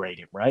to calibrate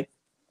it, right?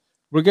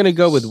 We're going to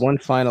go with one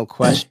final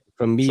question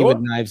from me Sure. with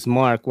Knives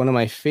Mark, one of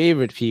my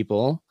favorite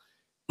people.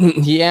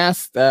 He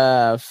asked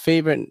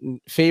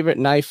favorite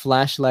knife,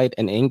 flashlight,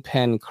 and ink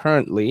pen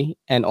currently,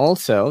 and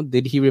also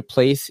did he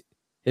replace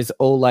his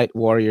Olight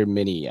Warrior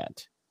Mini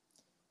yet?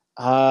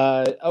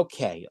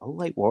 Okay,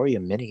 Olight Warrior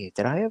Mini.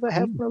 Did I ever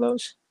have one of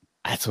those?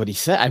 That's what he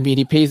said. I mean,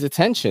 he pays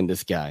attention,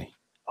 this guy.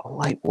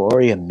 Olight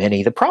Warrior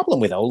Mini. The problem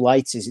with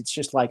Olights is it's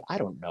just like I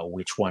don't know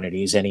which one it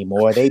is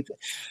anymore.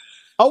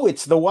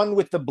 It's the one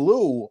with the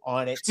blue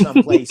on it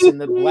someplace in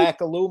the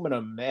black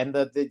aluminum and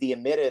the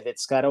emitter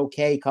that's got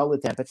okay color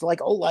temperature. Like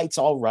Olights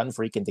all run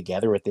freaking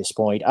together at this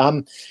point.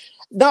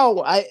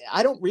 No,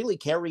 I don't really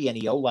carry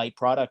any Olight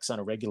products on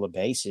a regular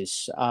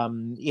basis.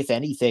 If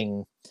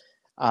anything,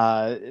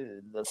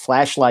 the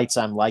flashlights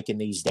I'm liking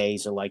these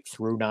days are like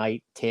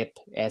ThruNite, Tip,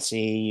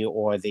 SE,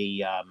 or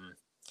the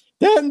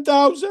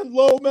 10,000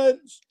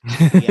 lumens,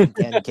 the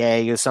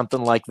M10K or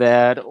something like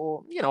that.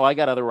 Or, I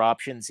got other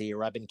options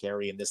here. I've been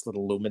carrying this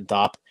little Lumen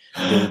Top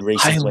dude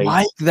recently.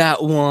 I like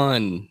that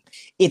one.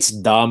 It's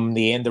dumb.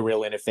 The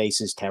real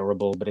interface is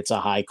terrible, but it's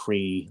a high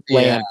Cree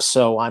lamp,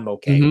 so I'm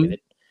okay with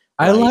it.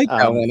 Right? I like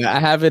that one.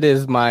 I have it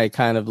as my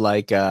kind of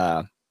like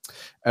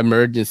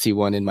emergency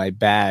one in my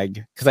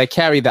bag because I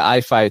carry the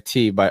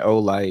i5T by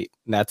Olight,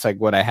 and that's like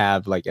what I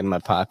have like in my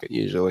pocket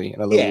usually,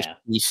 in a little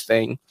niche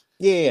thing.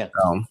 Yeah.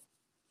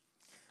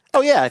 Oh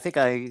yeah, I think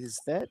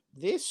is that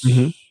this?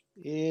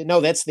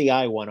 No, that's the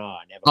i1R.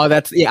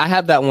 I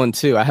have that one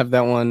too. I have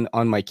that one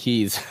on my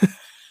keys.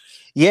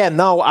 Yeah,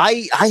 no,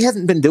 I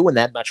haven't been doing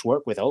that much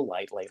work with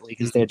Olight lately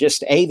because they're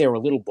just they're a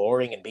little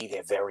boring, and B,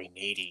 they're very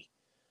needy.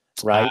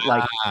 Right,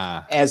 like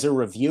as a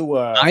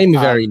reviewer, I'm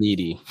very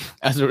needy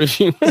as a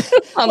reviewer.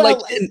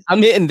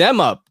 I'm hitting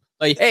them up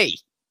like, hey,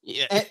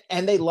 yeah.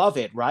 And they love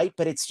it, right?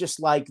 But it's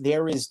just like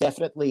there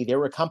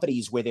are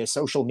companies where their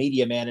social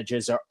media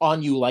managers are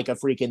on you like a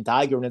freaking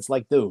tiger, and it's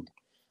like, dude,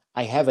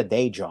 I have a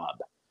day job,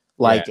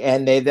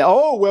 and they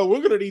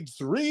we're gonna need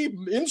 3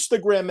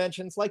 Instagram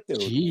mentions, like, dude,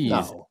 jeez.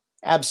 No.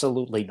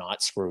 Absolutely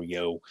not. Screw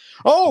you.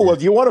 Well,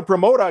 do you want to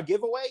promote our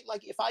giveaway?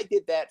 Like, if I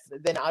did that,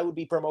 then I would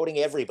be promoting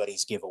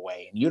everybody's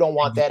giveaway, and you don't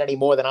want that any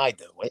more than I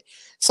do.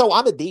 So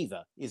I'm a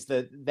diva.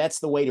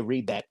 That's the way to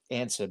read that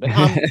answer. But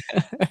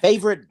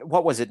favorite,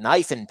 what was it?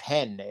 Knife and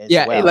pen.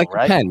 Like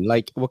right? A pen.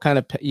 Like what kind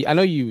of pen? I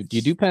know you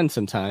do pens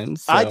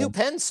sometimes. So. I do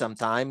pens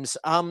sometimes.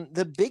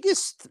 The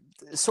biggest,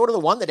 sort of the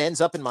one that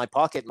ends up in my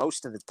pocket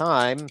most of the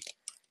time,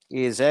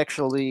 is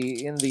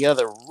actually in the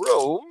other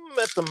room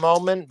at the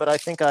moment, but I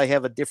think I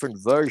have a different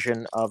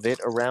version of it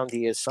around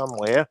here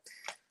somewhere.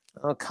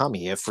 Oh, come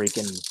here,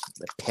 freaking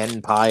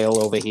pen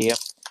pile over here.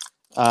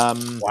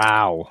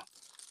 Wow.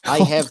 I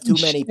have too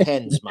many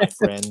pens, my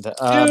friend.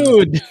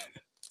 Dude.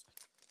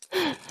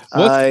 What's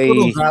the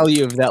total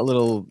value of that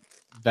little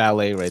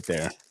valet right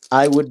there?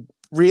 I would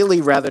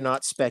really rather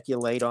not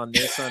speculate on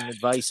this on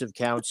advice of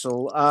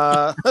counsel.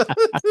 No,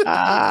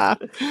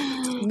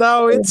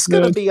 it's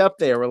going to be up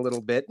there a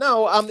little bit.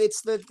 No,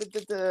 it's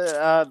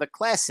the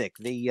classic.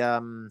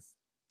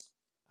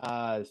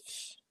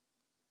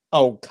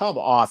 Oh, come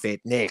off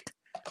it, Nick.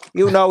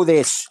 You know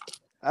this.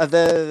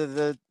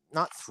 The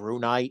not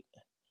ThruNite.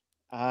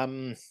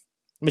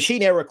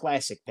 Machine Era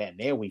Classic pen.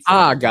 There we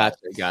Gotcha.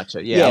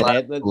 Yeah,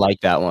 Yeah, like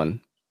that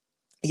one.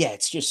 yeah,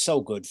 it's just so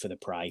good for the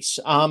price.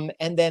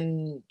 And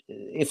then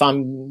if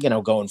I'm,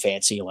 going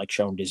fancy, like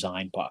Shown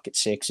Design Pocket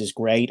 6 is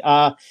great.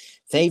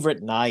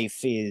 Favorite knife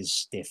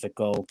is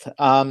difficult.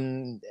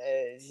 Like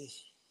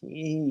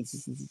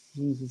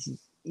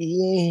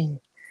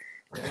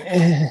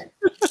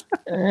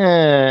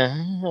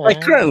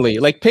currently,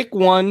 like pick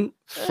one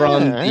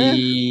from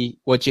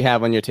what you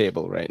have on your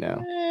table right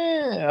now.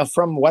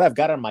 From what I've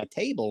got on my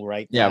table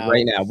right now. Yeah,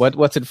 right now.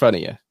 What's in front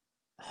of you?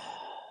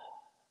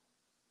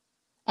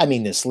 I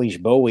mean, the Slish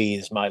Bowie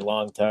is my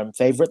long-term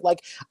favorite.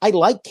 Like, I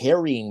like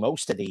carrying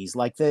most of these.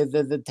 Like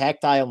the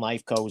Tactile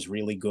Knife Co. is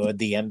really good.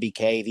 The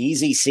MBK, the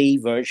Easy C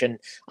version.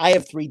 I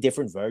have 3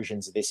 different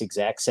versions of this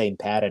exact same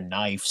pattern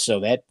knife,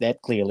 so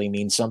that clearly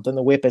means something.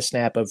 The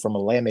Whippersnapper from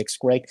Alamix,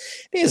 great.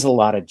 There's a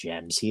lot of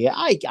gems here.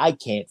 I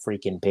can't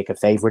freaking pick a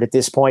favorite at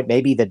this point.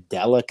 Maybe the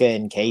Delica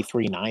and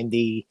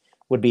K390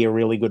 would be a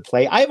really good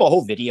play. I have a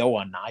whole video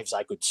on knives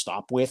I could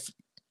stop with.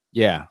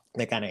 Yeah.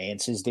 That kind of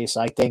answers this,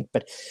 I think.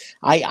 But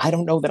I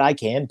don't know that I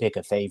can pick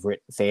a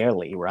favorite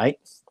fairly, right?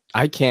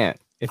 I can't.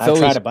 It's I've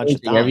tried a bunch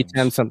of times. Every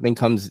time something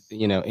comes,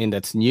 in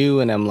that's new,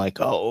 and I'm like,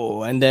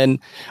 oh, and then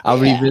I'll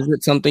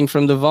revisit something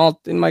from the vault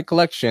in my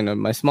collection, or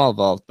my small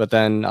vault, but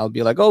then I'll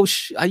be like, oh,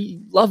 I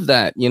love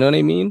that. You know what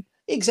I mean?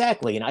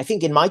 Exactly. And I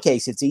think in my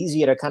case, it's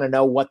easier to kind of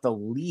know what the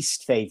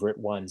least favorite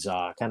ones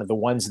are, kind of the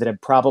ones that are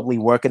probably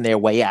working their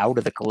way out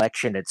of the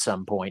collection at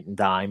some point in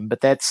time.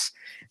 But that's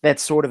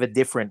sort of a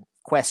different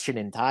question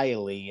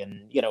entirely.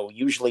 And,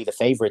 usually the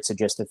favorites are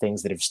just the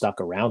things that have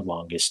stuck around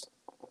longest.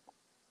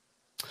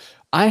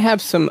 I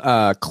have some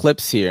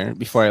clips here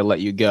before I let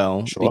you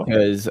go,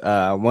 because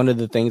one of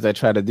the things I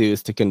try to do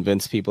is to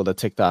convince people that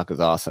TikTok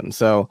is awesome.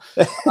 So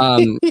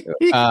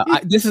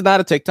this is not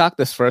a TikTok,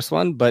 this first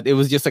one, but it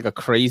was just like a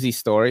crazy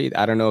story.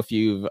 I don't know if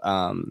you've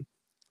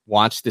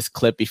watched this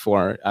clip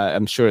before.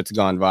 I'm sure it's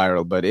gone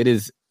viral, but it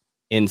is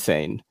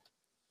insane.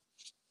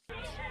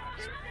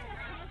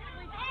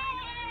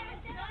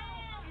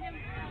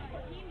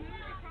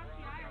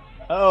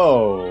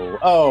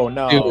 Oh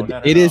no, dude,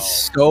 no, it is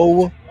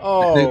so.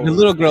 Oh, the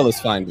little girl is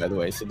fine, by the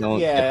way, so don't.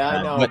 Yeah,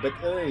 I know, but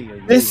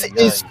this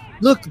is.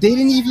 Look, they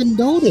didn't even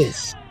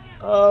notice.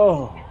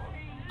 Oh,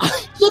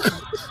 look,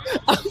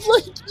 I'm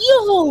like,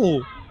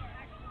 yo.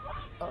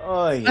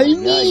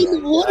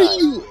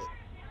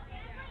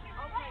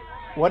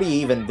 What are you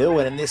even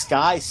doing? And this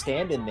guy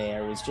standing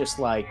there is just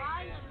like,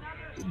 how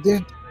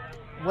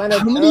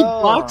many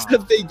blocks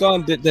have they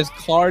gone? There's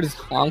cars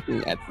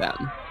honking at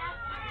them.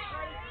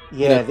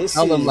 Yeah,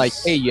 tell them like,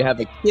 hey, you have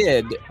a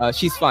kid.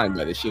 She's fine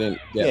by this. She didn't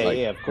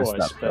get of course.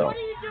 Stuff,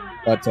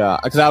 but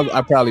because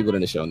I probably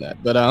wouldn't have shown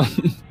that. But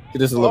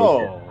this is a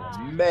little.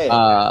 Man.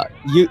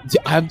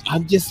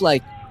 I'm just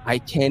like, I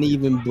can't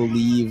even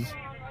believe.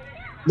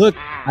 Look,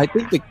 I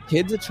think the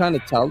kids are trying to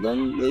tell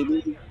them,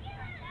 maybe.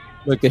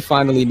 Look, they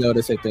finally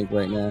notice, I think,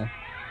 right now.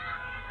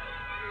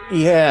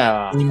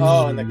 Yeah.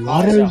 Oh, and the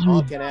cars are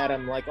honking at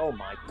him like, oh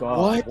my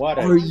God. What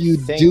are you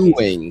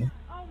doing?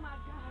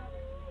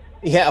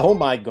 Yeah, oh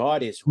my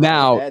God, is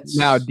right.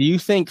 Now, do you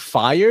think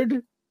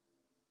fired?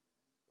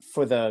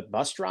 For the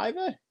bus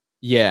driver?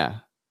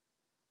 Yeah.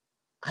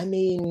 I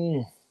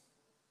mean,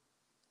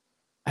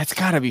 that's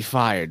gotta be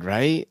fired,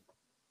 right?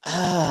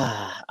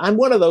 I'm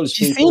one of those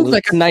people. She seems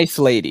like a nice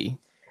lady.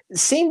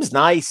 Seems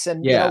nice,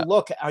 and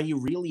look, are you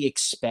really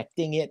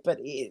expecting it? But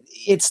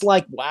it's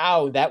like,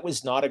 wow, that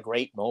was not a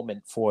great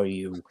moment for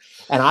you.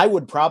 And I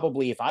would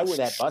probably, if I were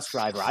that bus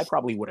driver, I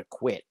probably would have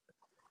quit.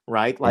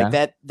 Right, like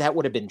that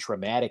would have been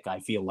traumatic, I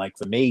feel like,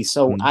 for me.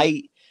 So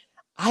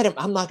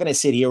I'm not going to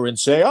sit here and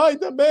say I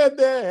demand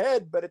their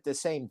head, but at the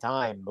same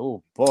time,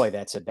 oh boy,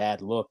 that's a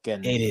bad look.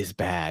 And it is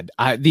bad.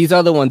 These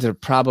other ones are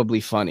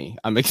probably funny.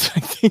 I'm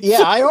expecting.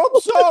 Yeah, I hope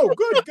so.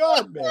 Good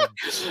God, man.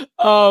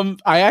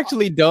 I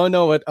actually don't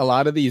know what a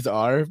lot of these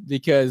are,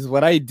 because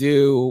what I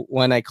do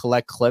when I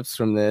collect clips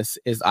from this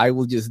is I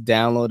will just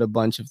download a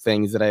bunch of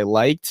things that I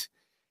liked.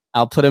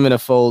 I'll put them in a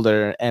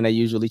folder, and I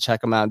usually check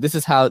them out. This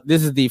is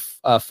the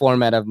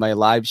format of my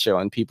live show,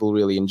 and people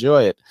really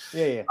enjoy it.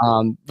 Yeah.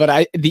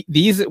 But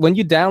these, when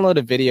you download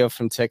a video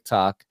from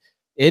TikTok,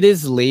 it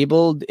is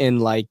labeled in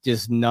like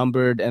just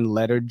numbered and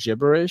lettered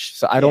gibberish,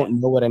 so I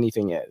don't know what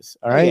anything is.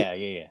 All right.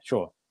 Yeah.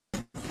 Sure.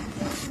 Get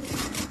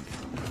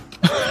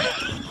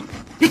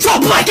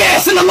your black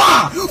ass in the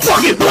line,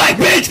 fucking black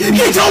bitch!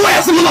 Get your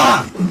ass in the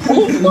line.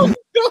 Oh my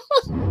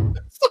God!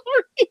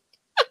 Sorry.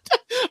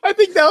 I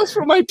think that was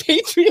from my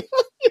Patreon.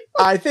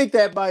 I think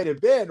that might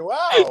have been.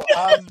 Wow.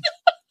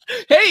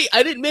 Hey,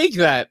 I didn't make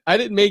that. I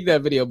didn't make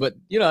that video, but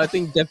I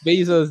think Jeff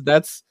Bezos,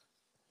 that's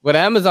what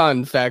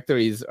Amazon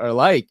factories are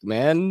like,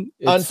 man.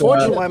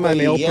 Unfortunately, why my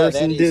mail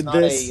person did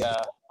this.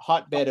 A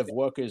hotbed of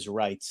workers'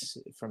 rights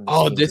from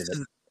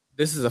the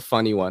this is a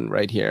funny one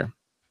right here.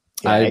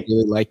 Okay. I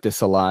really like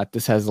this a lot.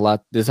 This has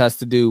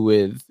to do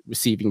with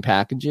receiving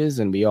packages,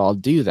 and we all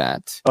do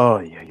that. Oh,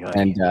 yeah.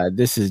 And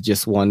this is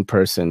just one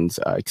person's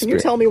experience. Can you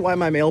tell me why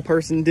my mail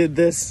person did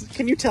this?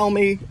 Can you tell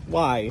me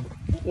why?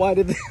 Why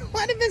did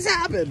this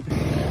happen?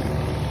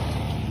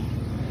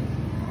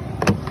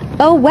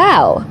 Oh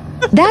wow,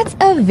 that's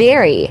a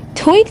very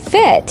tight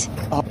fit.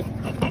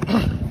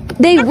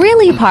 They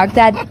really parked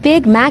that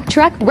Big Mac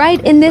truck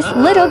right in this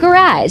little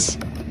garage.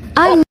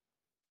 I'm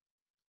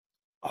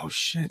Oh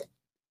shit.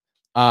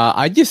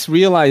 I just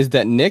realized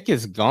that Nick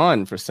is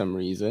gone for some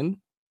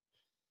reason.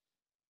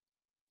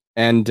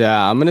 And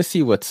I'm gonna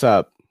see what's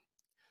up.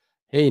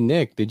 Hey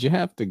Nick, did you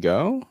have to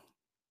go?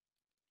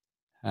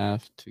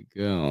 Have to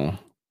go.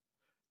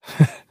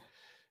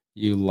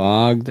 You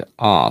logged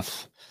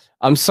off.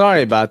 I'm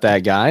sorry about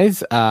that,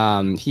 guys.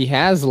 He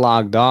has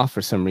logged off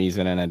for some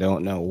reason, and I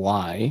don't know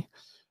why.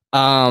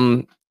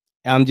 I'm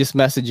just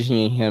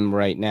messaging him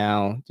right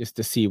now just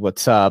to see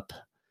what's up.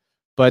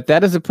 But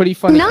that is a pretty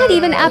funny. not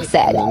even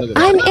upset.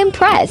 I'm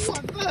impressed.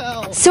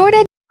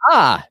 Sorta.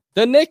 Ah,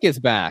 the Nick is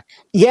back.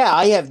 Yeah,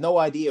 I have no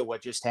idea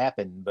what just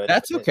happened, but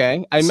That's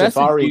okay. I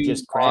Safari messaged you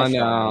just crashed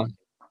on me.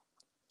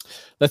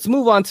 Let's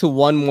move on to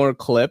one more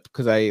clip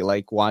because I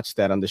watched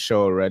that on the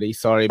show already.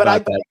 Sorry But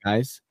about that,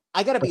 guys.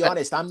 I gotta be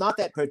honest, I'm not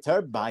that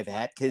perturbed by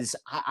that because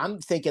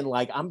I'm thinking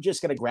like I'm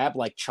just gonna grab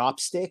like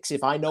chopsticks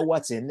if I know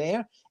what's in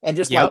there and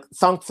just like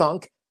thunk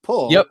thunk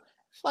pull. Yep.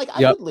 Like I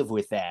would live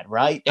with that,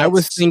 right? I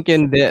was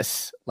thinking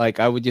this, like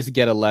I would just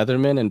get a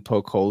Leatherman and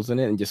poke holes in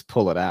it and just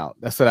pull it out.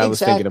 That's what I was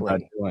thinking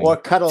about doing. Or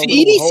cut a little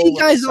EDC hole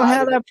guys don't inside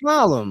have of that it.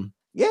 problem.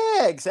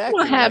 Yeah, exactly.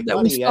 We don't have Like, that.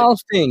 buddy, We solve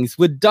things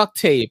with duct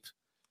tape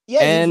yeah,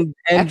 and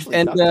duct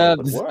tape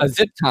would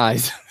zip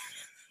ties.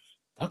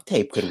 Duct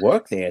tape could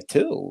work there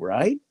too,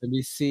 right? Let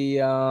me see.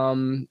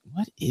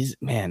 What is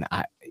man?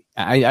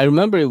 I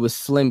remember it was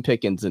Slim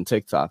Pickens in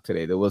TikTok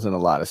today. There wasn't a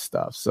lot of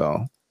stuff.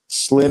 So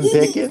Slim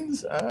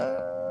Pickens.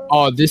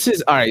 Oh, this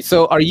is all right.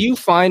 So, are you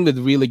fine with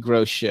really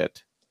gross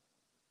shit?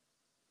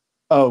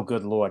 Oh,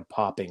 good Lord,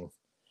 popping.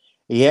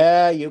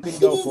 Yeah, you can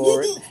go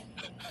for it.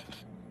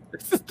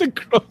 This is the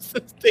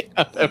grossest thing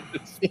I've ever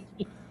seen.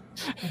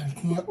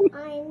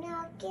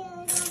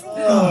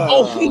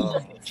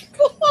 Oh,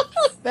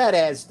 that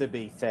has to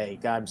be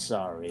fake. I'm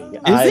sorry.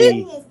 Is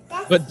it?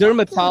 But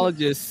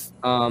dermatologists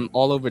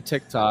all over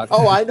TikTok.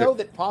 Oh, I know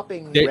that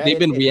popping. They've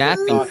been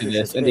reacting TikTok to is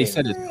this, a and they thing.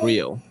 said it's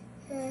real.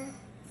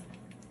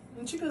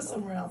 Don't you go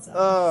somewhere else?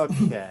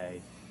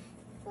 Okay.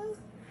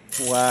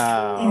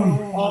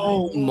 Wow.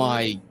 Oh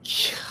my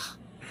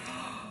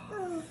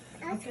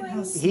god.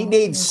 He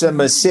needs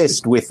some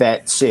assist with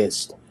that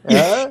cyst.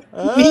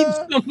 Needs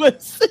some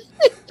assist.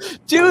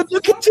 Dude,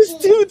 look at this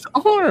dude's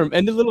arm.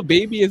 And the little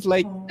baby is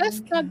like,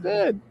 that's not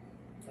good.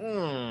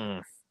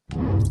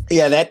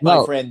 Yeah, that,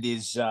 my friend,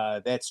 is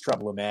that's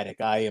problematic.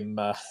 I am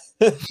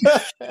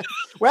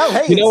well,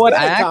 hey, you know what?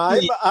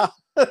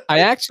 I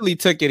actually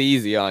took it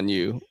easy on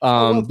you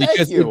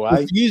because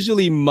it's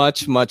usually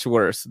much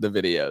worse, the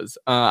videos.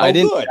 I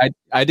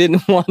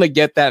didn't want to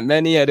get that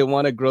many. I didn't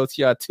want to gross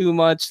you out too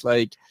much.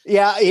 Like,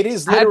 yeah, it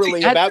is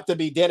literally about to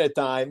be dinner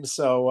time,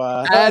 so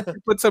I had to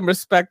put some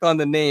respect on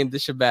the name, the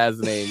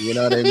Shabazz name. You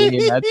know what I mean?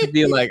 I had to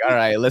be like, all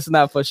right, let's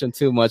not push him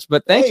too much.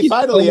 But thank you.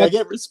 Finally, so I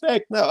get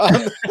respect. No.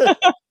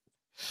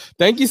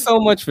 Thank you so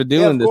much for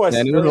doing this,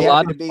 man. It was a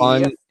lot of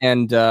fun. Here.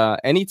 And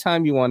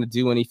anytime you want to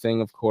do anything,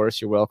 of course,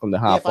 you're welcome to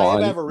hop on.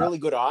 If I have a really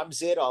good arm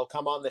zit, I'll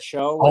come on the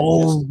show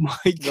and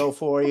just go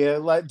for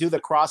you. Do the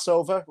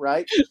crossover,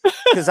 right?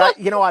 Because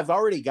I've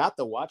already got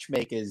the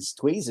watchmaker's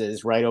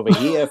tweezers right over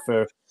here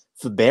for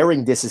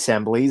bearing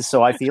disassemblies,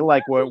 so I feel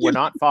like we're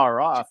not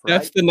far off. Right?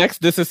 That's the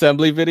next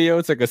disassembly video.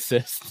 It's like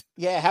assist.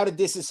 Yeah, how to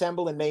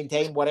disassemble and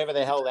maintain whatever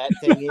the hell that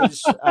thing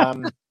is.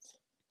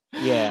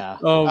 Yeah.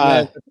 Oh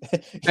man.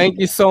 Thank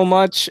you so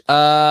much.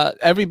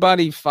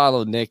 Everybody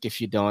follow Nick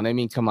if you don't. I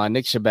mean, come on,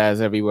 Nick Shabazz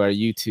everywhere,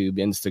 YouTube,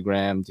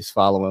 Instagram. Just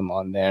follow him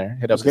on there.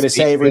 I was gonna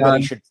say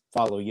everybody should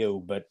follow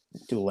you, but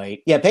too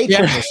late. Yeah,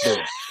 Patreon is too.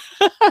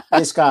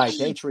 This guy,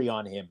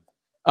 Patreon him.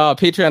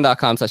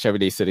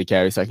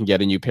 Patreon.com/everydaycitycarry so I can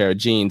get a new pair of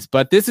jeans.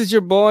 But this is your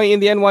boy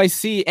in the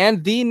NYC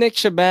and the Nick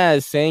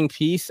Shabazz saying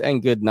peace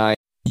and good night.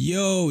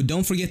 Yo,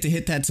 don't forget to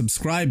hit that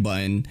subscribe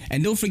button,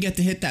 and don't forget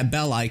to hit that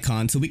bell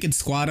icon so we can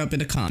squad up in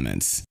the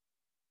comments.